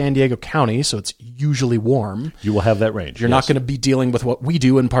 You're in San Diego County, so it's usually warm. You will have that range. You're not going to be dealing with what we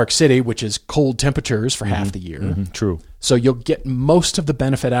do in Park City, which is cold temperatures for half the year. True. So you'll get most of the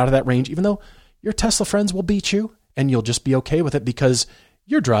benefit out of that range, even though your Tesla friends will beat you, and you'll just be okay with it because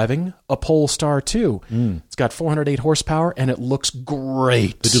you're driving a Polestar 2. It's got 408 horsepower, and it looks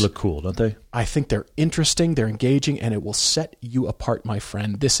great. They do look cool, don't they? I think they're interesting, they're engaging, and it will set you apart, my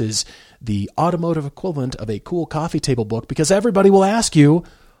friend. This is the automotive equivalent of a cool coffee table book because everybody will ask you,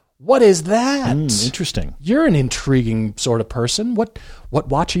 what is that? Interesting. You're an intriguing sort of person. What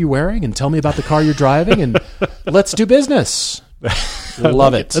watch are you wearing? And tell me about the car you're driving, and let's do business.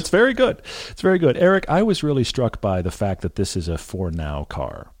 Love it. That's very good. It's very good. Eric, I was really struck by the fact that this is a for now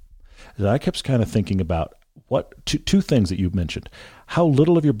car. I kept kind of thinking about two things that you mentioned. How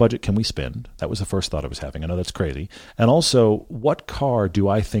little of your budget can we spend? That was the first thought I was having. I know that's crazy. And also, what car do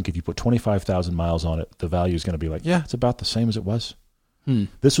I think if you put 25,000 miles on it, the value is going to be like, yeah, it's about the same as it was.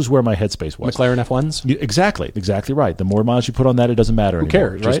 This was where my headspace was. McLaren F1s? Exactly right. The more miles you put on that, it doesn't matter anymore.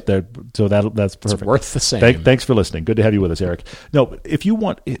 Who cares, right? So that's perfect. It's worth the same. Thanks for listening. Good to have you with us, Eric. No, if you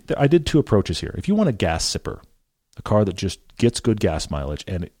want, I did two approaches here. If you want a gas sipper, a car that just gets good gas mileage,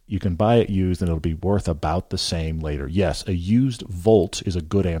 and you can buy it used and it'll be worth about the same later. Yes, a used Volt is a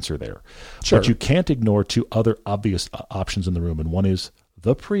good answer there. Sure. But you can't ignore two other obvious options in the room, and one is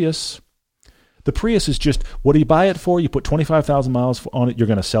the Prius. The Prius is just, what do you buy it for? You put 25,000 miles on it, you're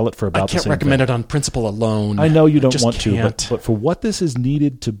going to sell it for about the same thing. I can't recommend it on principle alone. I know you don't want to, but for what this is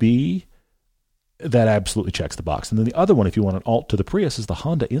needed to be, that absolutely checks the box. And then the other one, if you want an alt to the Prius, is the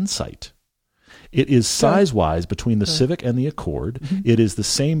Honda Insight. It is size-wise between the Civic and the Accord. It is the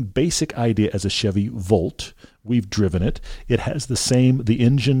same basic idea as a Chevy Volt. We've driven it. It has the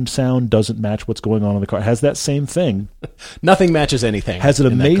engine sound doesn't match what's going on in the car. It has that same thing. Nothing matches anything. Has an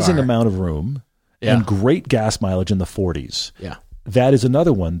amazing amount of room and great gas mileage in the 40s. Yeah. That is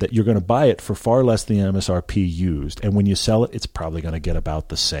another one that you're going to buy it for far less than the MSRP used. And when you sell it, it's probably going to get about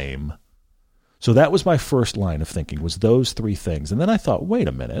the same. So that was my first line of thinking, was those three things. And then I thought, wait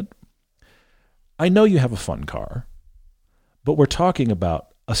a minute. I know you have a fun car, but we're talking about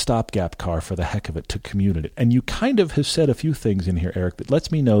a stopgap car for the heck of it to commute in it. And you kind of have said a few things in here, Eric, that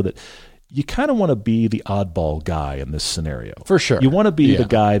lets me know that you kind of want to be the oddball guy in this scenario. For sure. You want to be the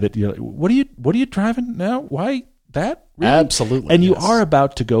guy that, what are you driving now? Why that? Really? Absolutely. And you are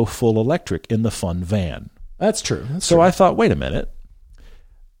about to go full electric in the fun van. That's true. So I thought, wait a minute.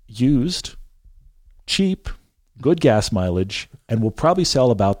 Used, cheap, good gas mileage, and will probably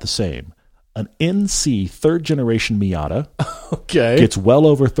sell about the same. An NC third-generation Miata gets well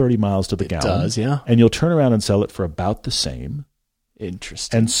over 30 miles to the gallon. It does, yeah. And you'll turn around and sell it for about the same.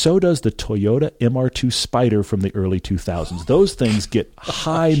 Interesting. And so does the Toyota MR2 Spider from the early 2000s. Those things get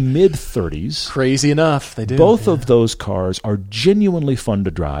high mid-30s. Crazy enough, they do. Both of those cars are genuinely fun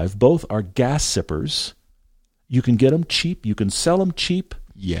to drive. Both are gas sippers. You can get them cheap. You can sell them cheap.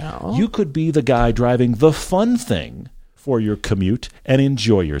 Yeah. You could be the guy driving the fun thing for your commute and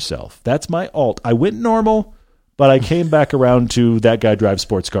enjoy yourself. That's my alt. I went normal, But I came back around to That Guy Drives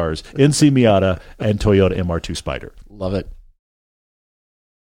Sports Cars, NC Miata, and Toyota MR2 Spider. Love it.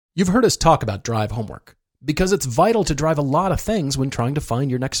 You've heard us talk about drive homework because it's vital to drive a lot of things when trying to find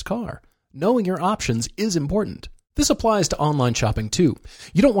your next car. Knowing your options is important. This applies to online shopping too.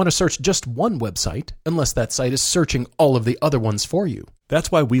 You don't want to search just one website unless that site is searching all of the other ones for you.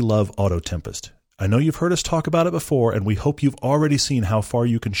 That's why we love Auto Tempest. I know you've heard us talk about it before, and we hope you've already seen how far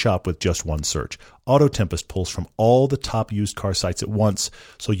you can shop with just one search. Auto Tempest pulls from all the top used car sites at once,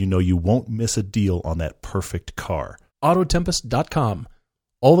 so you know you won't miss a deal on that perfect car. Autotempest.com.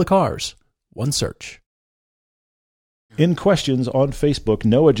 All the cars, one search. In questions on Facebook,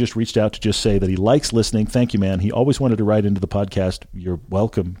 Noah just reached out to just say that he likes listening. Thank you, man. He always wanted to write into the podcast. You're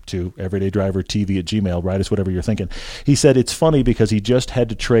welcome to everydaydrivertv@gmail. Write us whatever you're thinking. He said it's funny because he just had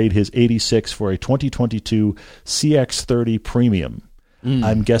to trade his 86 for a 2022 CX-30 Premium.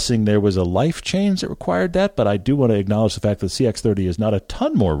 I'm guessing there was a life change that required that, but I do want to acknowledge the fact that the CX-30 is not a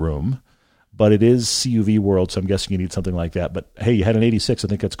ton more room, but it is CUV world, so I'm guessing you need something like that. But hey, you had an 86. I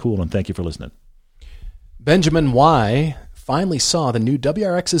think that's cool, and thank you for listening. Benjamin Y. finally saw the new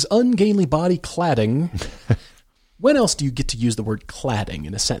WRX's ungainly body cladding. When else do you get to use the word cladding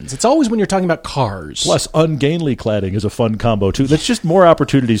in a sentence? It's always when you're talking about cars. Plus, ungainly cladding is a fun combo, too. That's just more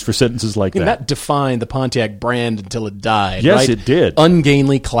opportunities for sentences like that. That defined the Pontiac brand until it died, yes, right? It did.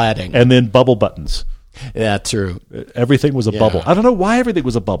 Ungainly cladding. And then bubble buttons. Yeah, true. Everything was a bubble. I don't know why everything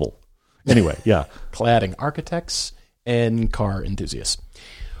was a bubble. Anyway, yeah. Cladding. Architects and car enthusiasts.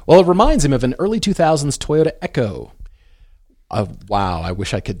 Well, it reminds him of an early 2000s Toyota Echo. Wow, I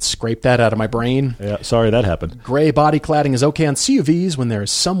wish I could scrape that out of my brain. Yeah, sorry that happened. Gray body cladding is okay on CUVs when there is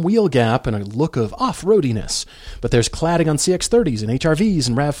some wheel gap and a look of off-roadiness. But there's cladding on CX-30s and HRVs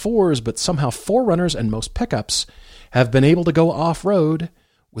and RAV4s, but somehow 4Runners and most pickups have been able to go off-road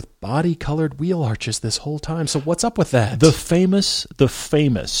with body-colored wheel arches this whole time. So what's up with that? The famous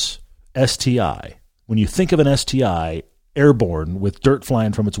STI. When you think of an STI, airborne with dirt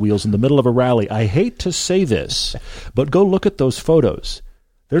flying from its wheels in the middle of a rally. I hate to say this, but go look at those photos.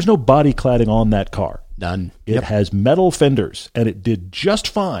 There's no body cladding on that car. None. It has metal fenders, and it did just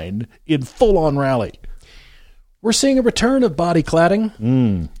fine in full-on rally. We're seeing a return of body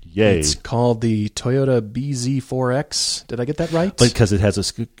cladding. Yay. It's called the Toyota BZ4X. Did I get that right? Because it has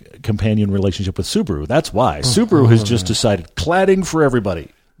a companion relationship with Subaru. That's why. Subaru has just decided cladding for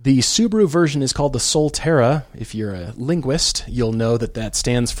everybody. The Subaru version is called the Solterra. If you're a linguist, you'll know that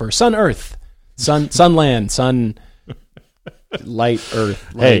stands for Sun Earth, Sunland, Sun Light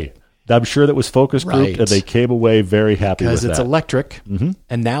Earth. Light. Hey, I'm sure that was focus grouped, and they came away very happy with that. Because it's electric,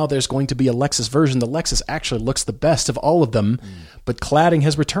 and now there's going to be a Lexus version. The Lexus actually looks the best of all of them, but cladding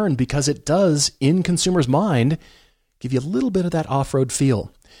has returned because it does, in consumers' mind, give you a little bit of that off-road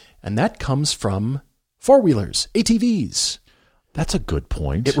feel. And that comes from four-wheelers, ATVs. That's a good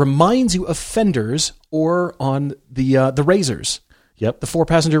point. It reminds you of fenders or on the Razors. Yep. The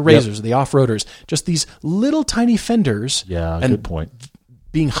four-passenger Razors, the off-roaders. Just these little tiny fenders. Yeah, and good point.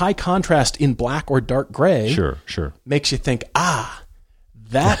 Being high contrast in black or dark gray. Sure. Makes you think,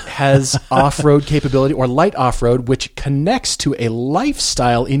 that has off-road capability or light off-road, which connects to a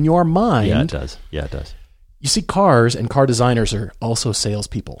lifestyle in your mind. Yeah, it does. You see, cars and car designers are also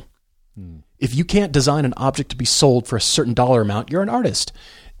salespeople. If you can't design an object to be sold for a certain dollar amount, you're an artist.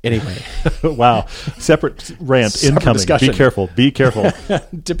 Anyway. Wow. Separate rant incoming. Discussion. Be careful.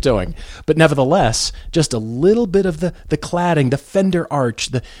 Tiptoeing. But nevertheless, just a little bit of the cladding, the fender arch,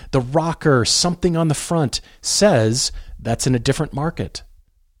 the rocker, something on the front says that's in a different market.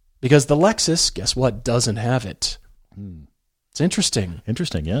 Because the Lexus, guess what, doesn't have it. It's interesting.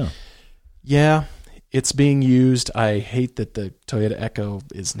 Interesting, yeah. Yeah. It's being used. I hate that the Toyota Echo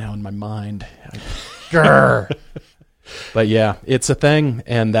is now in my mind. Grr. But yeah, it's a thing,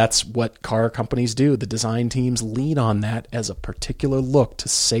 and that's what car companies do. The design teams lean on that as a particular look to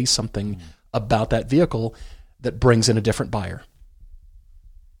say something about that vehicle that brings in a different buyer.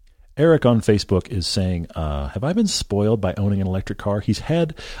 Eric on Facebook is saying, have I been spoiled by owning an electric car? He's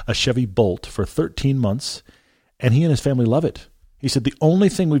had a Chevy Bolt for 13 months, and he and his family love it. He said, the only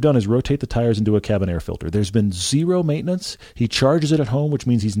thing we've done is rotate the tires and do a cabin air filter. There's been zero maintenance. He charges it at home, which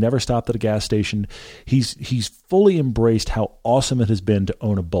means he's never stopped at a gas station. He's fully embraced how awesome it has been to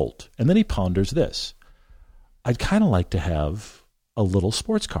own a Bolt. And then he ponders this. I'd kind of like to have a little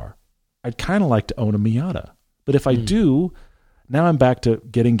sports car. I'd kind of like to own a Miata. But if I do, now I'm back to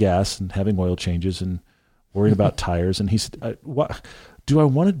getting gas and having oil changes and worrying about tires. And he said, what? Do I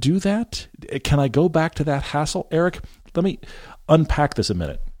want to do that? Can I go back to that hassle? Eric, let me unpack this a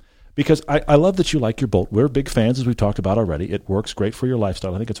minute, Because I love that you like your Bolt. We're big fans, as we've talked about already. It works great for your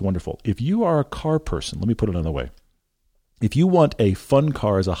lifestyle. I think it's wonderful. If you are a car person, let me put it another way. If you want a fun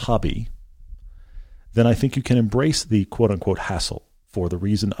car as a hobby, then I think you can embrace the quote-unquote hassle for the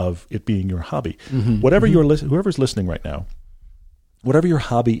reason of it being your hobby. Whatever whoever's listening right now, whatever your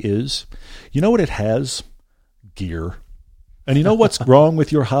hobby is, you know what it has? Gear. And you know what's wrong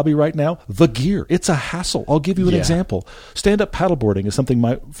with your hobby right now? The gear. It's a hassle. I'll give you an example. Stand-up paddleboarding is something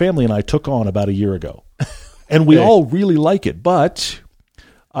my family and I took on about a year ago. And we all really like it. But,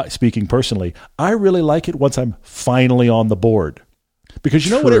 speaking personally, I really like it once I'm finally on the board. Because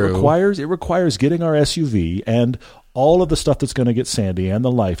you know what it requires? It requires getting our SUV and all of the stuff that's going to get sandy and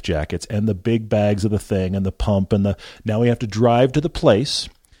the life jackets and the big bags of the thing and the pump and now we have to drive to the place.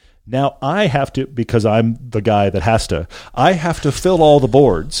 Now I have to, because I'm the guy that has to, I have to fill all the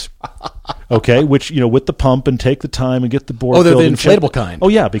boards, okay, which, with the pump and take the time and get the board filled. Oh, they're the inflatable kind. Oh,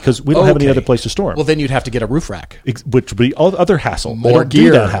 yeah, because we don't have any other place to store them. Well, then you'd have to get a roof rack. Which would be other hassle. More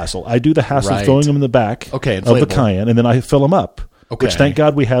gear. Do that hassle. I do the hassle of throwing them in the back of the Cayenne, and then I fill them up, which thank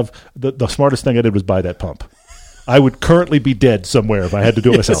God we have. The smartest thing I did was buy that pump. I would currently be dead somewhere if I had to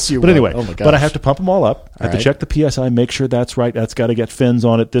do it myself. But anyway, but I have to pump them all up. I have to check the PSI, make sure that's right. That's got to get fins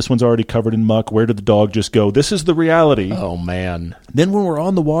on it. This one's already covered in muck. Where did the dog just go? This is the reality. Oh, man. Then when we're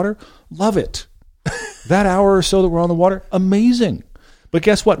on the water, love it. That hour or so that we're on the water, amazing. But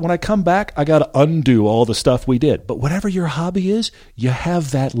guess what? When I come back, I got to undo all the stuff we did. But whatever your hobby is, you have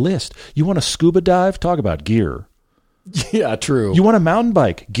that list. You want to scuba dive? Talk about gear. Yeah, true. You want a mountain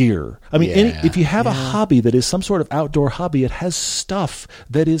bike? Gear. I mean, if you have a hobby that is some sort of outdoor hobby, it has stuff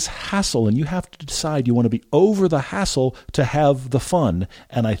that is hassle, and you have to decide you want to be over the hassle to have the fun.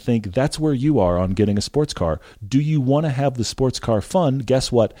 And I think that's where you are on getting a sports car. Do you want to have the sports car fun?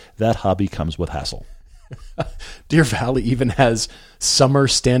 Guess what? That hobby comes with hassle. Deer Valley even has summer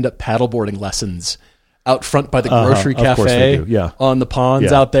stand-up paddleboarding lessons out front by the grocery cafe on the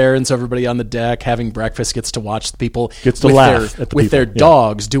ponds out there. And so everybody on the deck having breakfast gets to watch the people with their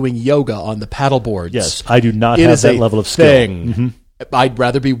dogs doing yoga on the paddle boards. Yes, I do not have that level of skill. Thing. I'd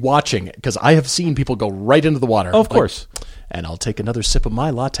rather be watching it because I have seen people go right into the water. Oh, of course. And I'll take another sip of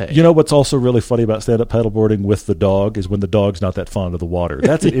my latte. You know what's also really funny about stand-up paddleboarding with the dog is when the dog's not that fond of the water.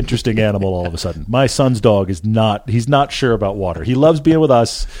 That's an interesting animal all of a sudden. My son's dog he's not sure about water. He loves being with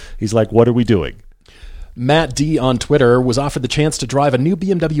us. He's like, what are we doing? Matt D. on Twitter was offered the chance to drive a new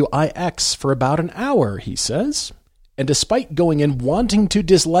BMW iX for about an hour, he says. And despite going in wanting to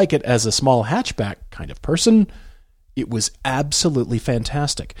dislike it as a small hatchback kind of person, it was absolutely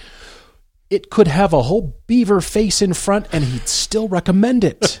fantastic. It could have a whole beaver face in front, and he'd still recommend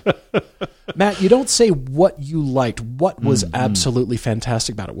it. Matt, you don't say what you liked. What was absolutely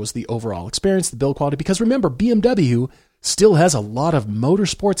fantastic about it was the overall experience, the build quality. Because remember, BMW still has a lot of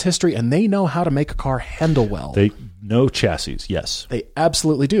motorsports history, and they know how to make a car handle well. They know chassis, yes. They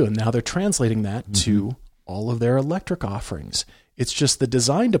absolutely do, and now they're translating that to all of their electric offerings. It's just the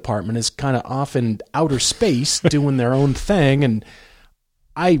design department is kind of off in outer space doing their own thing, and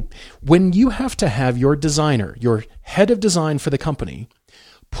when you have to have your designer, your head of design for the company,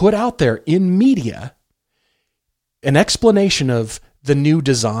 put out there in media an explanation of the new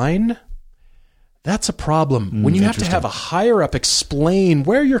design, that's a problem. When you have to have a higher up explain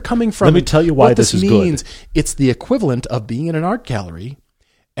where you're coming from. Let me tell you why this is means. good. It's the equivalent of being in an art gallery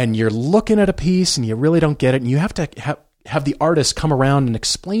and you're looking at a piece and you really don't get it, and you have to have the artist come around and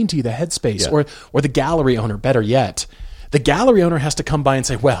explain to you the headspace, or the gallery owner, better yet. The gallery owner has to come by and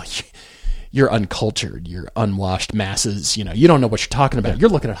say, well, you're uncultured, you're unwashed masses, you don't know what you're talking about. You're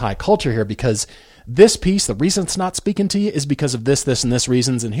looking at high culture here because this piece, the reason it's not speaking to you is because of this, and this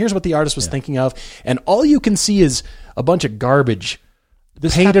reasons, and here's what the artist was thinking of. And all you can see is a bunch of garbage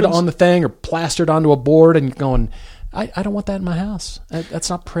painted on the thing or plastered onto a board, and you're going, I don't want that in my house. That's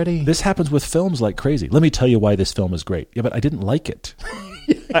not pretty. This happens with films like crazy. Let me tell you why this film is great. Yeah, but I didn't like it.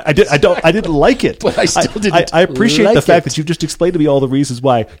 I didn't like it. But I still didn't. I appreciate the fact that you just explained to me all the reasons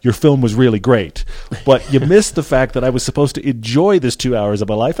why your film was really great. But you missed the fact that I was supposed to enjoy this 2 hours of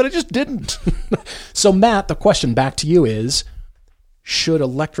my life, and I just didn't. So, Matt, the question back to you is, should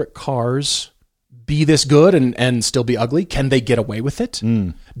electric cars be this good and still be ugly? Can they get away with it?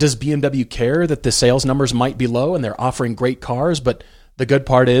 Does BMW care that the sales numbers might be low and they're offering great cars, but the good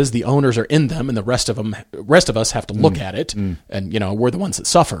part is the owners are in them and the rest of us have to look at it, and we're the ones that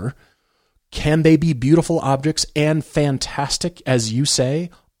suffer. Can they be beautiful objects and fantastic, as you say,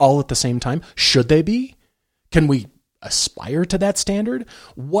 all at the same time? Should they be? Can we aspire to that standard?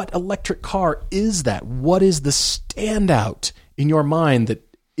 What electric car is that? What is the standout in your mind that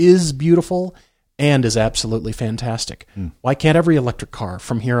is beautiful and is absolutely fantastic. Why can't every electric car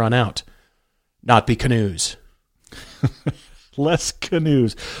from here on out not be canoes? Less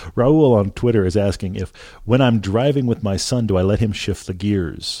canoes. Raul on Twitter is asking if when I'm driving with my son, do I let him shift the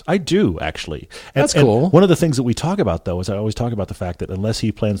gears? I do, actually. That's cool. And one of the things that we talk about, though, is I always talk about the fact that unless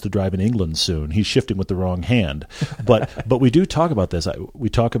he plans to drive in England soon, he's shifting with the wrong hand. But we do talk about this. We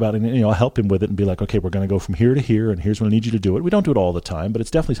talk about it, and I'll help him with it and be like, okay, we're going to go from here to here, and here's when I need you to do it. We don't do it all the time, but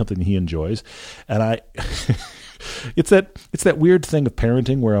it's definitely something that he enjoys. And It's that weird thing of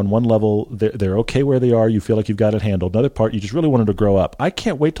parenting where on one level they're okay where they are, you feel like you've got it handled. Another part, you just really want them to grow up. I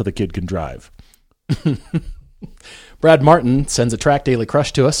can't wait till the kid can drive. Brad Martin sends a track daily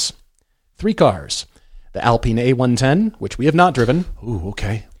crush to us. 3 cars. The Alpine A110, which we have not driven. Ooh,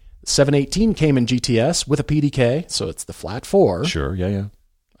 okay. The 718 Cayman GTS with a PDK, so it's the flat 4. Sure, yeah.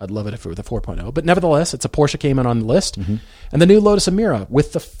 I'd love it if it were the 4.0. But nevertheless, it's a Porsche Cayman on the list. Mm-hmm. And the new Lotus Emira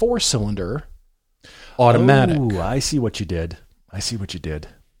with the 4-cylinder automatic. Ooh, I see what you did.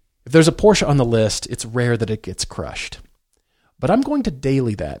 If there's a Porsche on the list, it's rare that it gets crushed. But I'm going to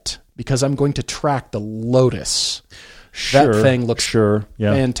daily that because I'm going to track the Lotus. Sure, that thing looks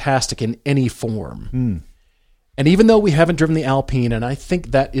fantastic in any form. And even though we haven't driven the Alpine, and I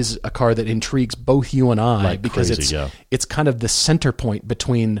think that is a car that intrigues both you and I, like because crazy, it's kind of the center point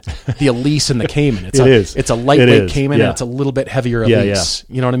between the Elise and the Cayman. It's a lightweight Cayman, and it's a little bit heavier Elise.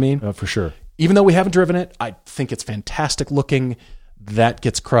 You know what I mean? For sure. Even though we haven't driven it, I think it's fantastic looking. That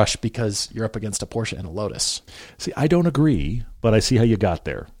gets crushed because you're up against a Porsche and a Lotus. See, I don't agree, but I see how you got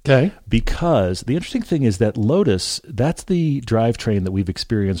there. Okay. Because the interesting thing is that Lotus, that's the drivetrain that we've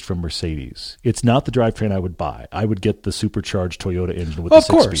experienced from Mercedes. It's not the drivetrain I would buy. I would get the supercharged Toyota engine with the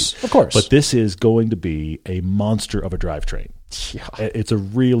 6-speed. Of course. But this is going to be a monster of a drivetrain. Yeah. It's a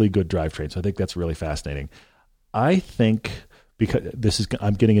really good drivetrain, so I think that's really fascinating. I think, because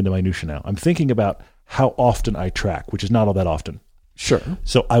I'm getting into minutia now, I'm thinking about how often I track, which is not all that often. Sure.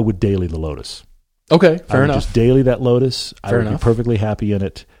 So I would daily the Lotus. Okay, fair enough. Just daily that Lotus. Fair I would enough. be perfectly happy in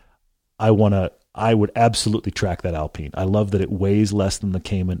it. I would absolutely track that Alpine. I love that it weighs less than the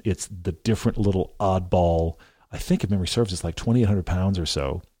Cayman. It's the different little oddball. I think if memory serves, it's like 2,800 pounds or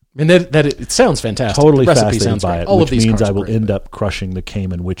so. And it sounds fantastic. Totally the recipe fascinated sounds by great. it, All which of these means cars I are will great, end but- up crushing the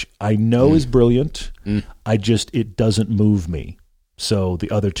Cayman, which I know is brilliant. It doesn't move me. So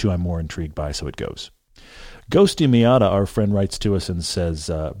the other two I'm more intrigued by, so it goes. Ghosty Miata, our friend, writes to us and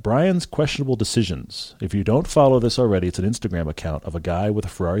says, Brian's questionable decisions. If you don't follow this already, it's an Instagram account of a guy with a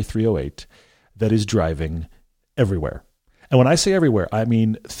Ferrari 308 that is driving everywhere. And when I say everywhere, I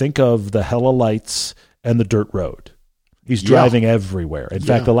mean think of the hella lights and the dirt road. He's driving everywhere. In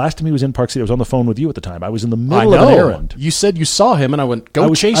fact, the last time he was in Park City, I was on the phone with you at the time. I was in the middle of an errand. You said you saw him, and I went, chase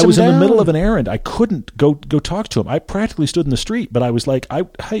him down. I was in the middle of an errand. I couldn't go talk to him. I practically stood in the street, but I was like,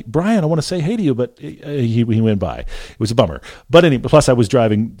 hey, Brian, I want to say hey to you, but he went by. It was a bummer. But anyway, plus I was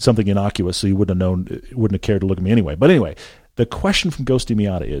driving something innocuous, so he wouldn't have cared to look at me anyway. But anyway, the question from Ghosty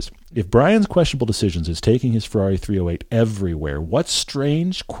Miata is, if Brian's questionable decisions is taking his Ferrari 308 everywhere, what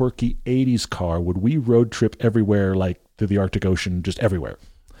strange, quirky 80s car would we road trip everywhere, like through the Arctic Ocean, just everywhere?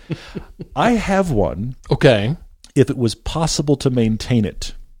 I have one. Okay. If it was possible to maintain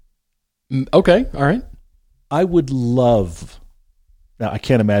it. Okay, all right. I would love, now I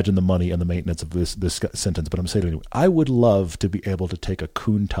can't imagine the money and the maintenance of this sentence, but I'm saying it anyway. I would love to be able to take a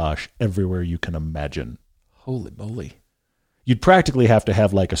Countach everywhere you can imagine. Holy moly. You'd practically have to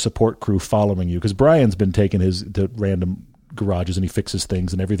have like a support crew following you, because Brian's been taking his to random garages and he fixes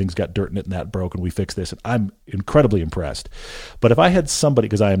things and everything's got dirt in it and that broke and we fix this, and I'm incredibly impressed. But if I had somebody,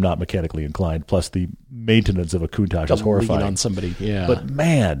 because I am not mechanically inclined, plus the maintenance of a Countach is horrifying. On somebody, yeah. But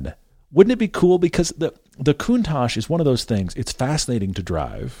man, wouldn't it be cool? Because the Countach is one of those things. It's fascinating to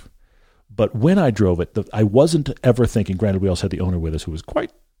drive, but when I drove it, I wasn't ever thinking. Granted, we also had the owner with us who was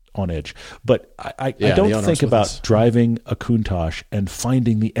quite on edge, but I don't think about driving a Countach and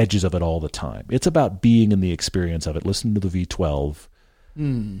finding the edges of it all the time. It's about being in the experience of it, listening to the V12,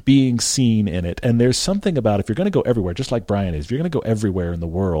 being seen in it. And there's something about, if you're going to go everywhere, just like Brian is, if you're going to go everywhere in the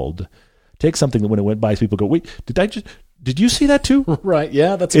world, take something that when it went by, people go, wait, did you see that too? Right,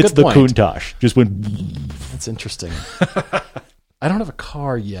 yeah, that's a good point. It's the Countach. Just went. That's interesting. I don't have a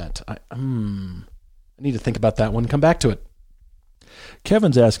car yet. I need to think about that one. Come back to it.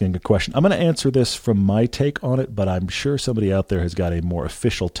 Kevin's asking a question. I'm going to answer this from my take on it, but I'm sure somebody out there has got a more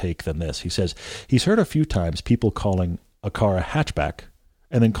official take than this. He says he's heard a few times people calling a car a hatchback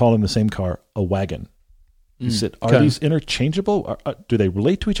and then calling the same car a wagon. He said, are these interchangeable? Do they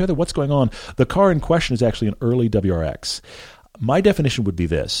relate to each other? What's going on? The car in question is actually an early WRX. My definition would be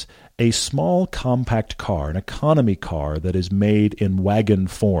this: a small compact car, an economy car that is made in wagon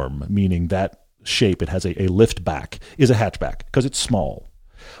form, meaning that shape, it has a lift back, is a hatchback because it's small.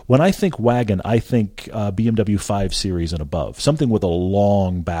 When I think wagon, I think BMW 5 Series and above, something with a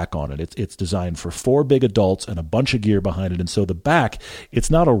long back on it. It's designed for 4 big adults and a bunch of gear behind it. And so the back,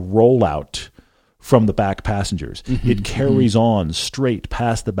 it's not a rollout from the back passengers. It carries on straight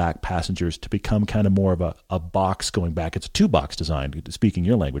past the back passengers to become kind of more of a box going back. It's a 2-box design, speaking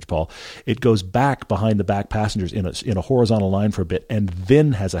your language, Paul. It goes back behind the back passengers in a horizontal line for a bit and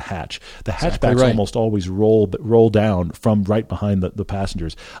then has a hatch. The hatchbacks almost always roll down from right behind the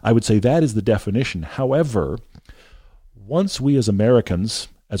passengers. I would say that is the definition. However, once we as Americans,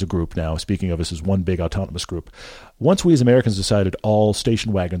 as a group now, speaking of us as one big autonomous group, once we as Americans decided all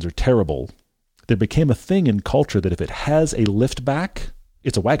station wagons are terrible, there became a thing in culture that if it has a lift back,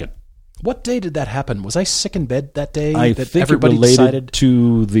 it's a wagon. What day did that happen? Was I sick in bed that day? I that think everybody it related decided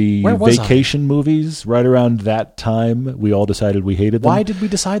to the vacation movies. Right around that time, we all decided we hated them. Why did we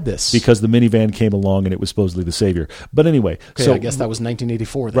decide this? Because the minivan came along and it was supposedly the savior. But anyway, okay, so I guess that was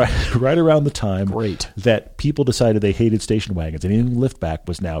 1984 then. Right around the time Great. that people decided they hated station wagons and anything lift back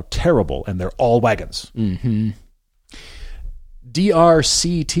was now terrible, and they're all wagons.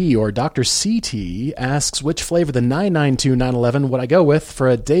 DRCT or Dr. CT asks which flavor the 992 911 would I go with for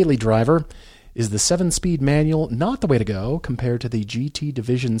a daily driver? Is the 7-speed manual not the way to go compared to the GT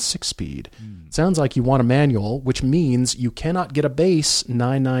Division 6-speed? Sounds like you want a manual, which means you cannot get a base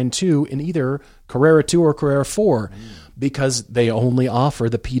 992 in either Carrera 2 or Carrera 4 because they only offer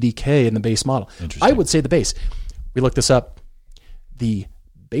the PDK in the base model. I would say the base. We looked this up. The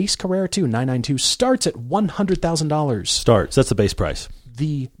base Carrera 2 992 starts at $100,000. Starts. That's the base price.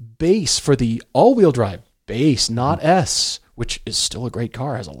 The base for the all-wheel drive base, not S, which is still a great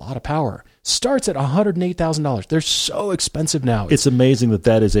car, has a lot of power, starts at $108,000. They're so expensive now. It's amazing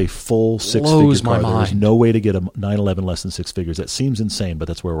that is a full six-figure car. There's no way to get a 911 less than 6 figures. That seems insane, but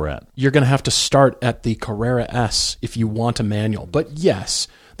that's where we're at. You're going to have to start at the Carrera S if you want a manual. But yes,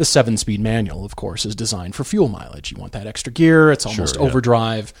 the 7-speed manual, of course, is designed for fuel mileage. You want that extra gear. It's almost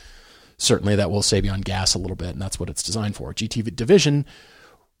overdrive. Certainly that will save you on gas a little bit, and that's what it's designed for. GT Division,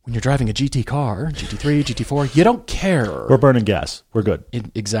 when you're driving a GT car, GT3, GT4, you don't care. We're burning gas. We're good.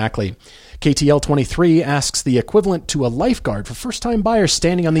 Exactly. KTL23 asks the equivalent to a lifeguard for first-time buyers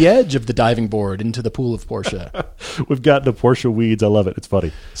standing on the edge of the diving board into the pool of Porsche. We've got the Porsche weeds. I love it. It's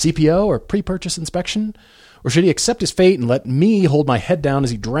funny. CPO or pre-purchase inspection? Or should he accept his fate and let me hold my head down as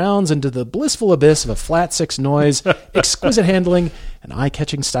he drowns into the blissful abyss of a flat 6 noise, exquisite handling, and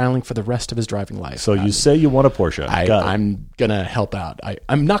eye-catching styling for the rest of his driving life? So you say you want a Porsche. I'm going to help out.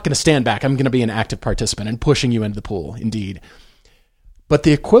 I'm not going to stand back. I'm going to be an active participant and pushing you into the pool, indeed. But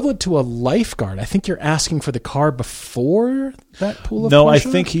the equivalent to a lifeguard, I think you're asking for the car before that pool of Porsche? No, I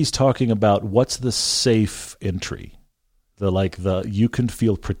think he's talking about what's the safe entry. You can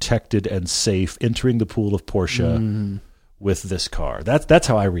feel protected and safe entering the pool of Porsche with this car. That's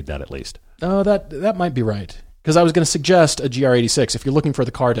how I read that, at least. Oh, that might be right. Because I was going to suggest a GR86 if you're looking for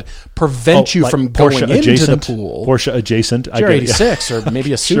the car to prevent you from Porsche going adjacent, into the pool. Porsche adjacent. GR86 or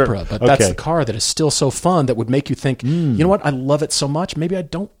maybe a Supra, Sure. but that's the car that is still so fun that would make you think, you know what, I love it so much, maybe I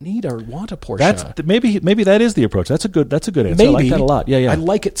don't need or want a Porsche. Maybe that is the approach. That's a good answer. Maybe. I like that a lot. Yeah. I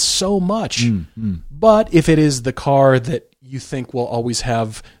like it so much. But if it is the car that you think will always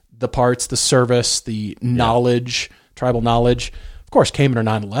have the parts, the service, the knowledge, tribal knowledge. Of course, Cayman or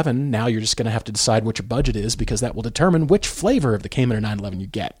 911, now you're just going to have to decide what your budget is because that will determine which flavor of the Cayman or 911 you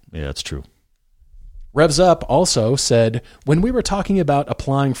get. Yeah, that's true. Revs Up also said, when we were talking about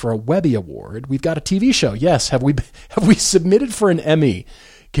applying for a Webby Award, we've got a TV show. Yes, have we submitted for an Emmy?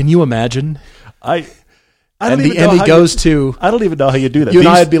 Can you imagine? I don't and even the know Emmy how goes to... I don't even know how you do that. You and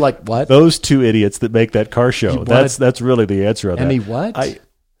I would be like, what? Those two idiots that make that car show. That's really the answer on that. Emmy what?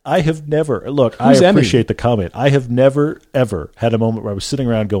 I have never... Look, I appreciate the comment. I have never, ever had a moment where I was sitting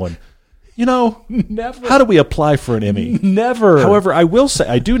around going, never. How do we apply for an Emmy? Never. However, I will say,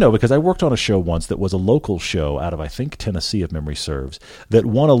 I do know because I worked on a show once that was a local show out of, I think, Tennessee, if memory serves, that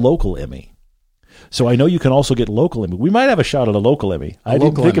won a local Emmy. So I know you can also get local Emmy. We might have a shot at a local Emmy. I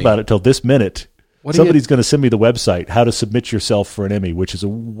didn't think about it till this minute. Somebody's going to send me the website, how to submit yourself for an Emmy, which is a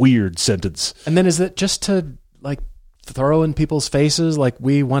weird sentence. And then is it just to throw in people's faces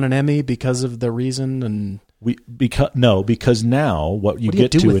we won an Emmy because of the reason? And because now what you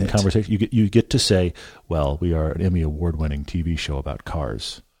get to in conversation, you get to say, well, we are an Emmy award-winning TV show about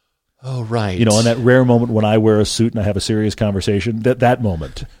cars. Oh, right. In that rare moment when I wear a suit and I have a serious conversation, that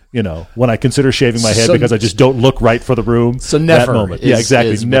moment, when I consider shaving my head because I just don't look right for the room. So never. That moment. Is,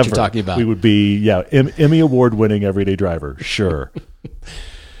 exactly. Is never. What you're talking about. We would be, Emmy award-winning everyday driver. Sure.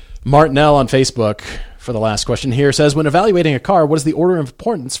 Martinell on Facebook. for the last question here. It says, when evaluating a car, what is the order of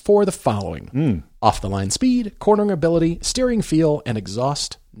importance for the following? Off-the-line speed, cornering ability, steering feel, and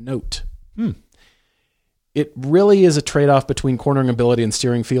exhaust note. It really is a trade-off between cornering ability and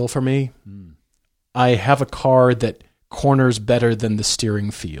steering feel for me. I have a car that corners better than the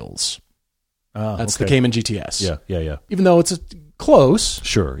steering feels. That's the Cayman GTS. Yeah. Even though it's close.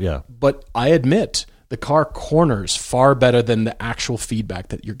 Sure, yeah. But I admit the car corners far better than the actual feedback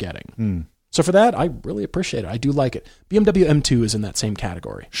that you're getting. So for that, I really appreciate it. I do like it. BMW M2 is in that same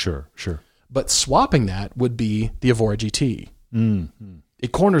category. Sure. But swapping that would be the Evora GT.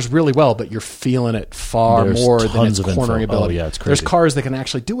 It corners really well, but you're feeling it far more than its cornering ability. Yeah, it's crazy. There's cars that can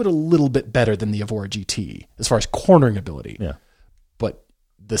actually do it a little bit better than the Evora GT as far as cornering ability. Yeah. But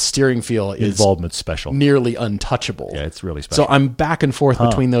the steering feel is involvement's special. Nearly untouchable. Yeah, it's really special. So I'm back and forth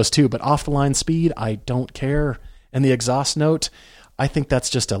between those two, but off-the-line speed, I don't care. And the exhaust note, I think that's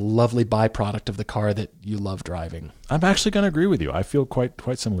just a lovely byproduct of the car that you love driving. I'm actually going to agree with you. I feel quite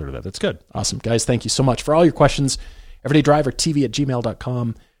similar to that. That's good. Awesome. Guys, thank you so much for all your questions.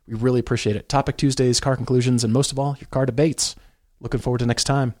 EverydayDriverTV@gmail.com. We really appreciate it. Topic Tuesdays, car conclusions, and most of all, your car debates. Looking forward to next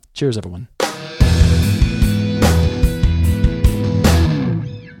time. Cheers, everyone.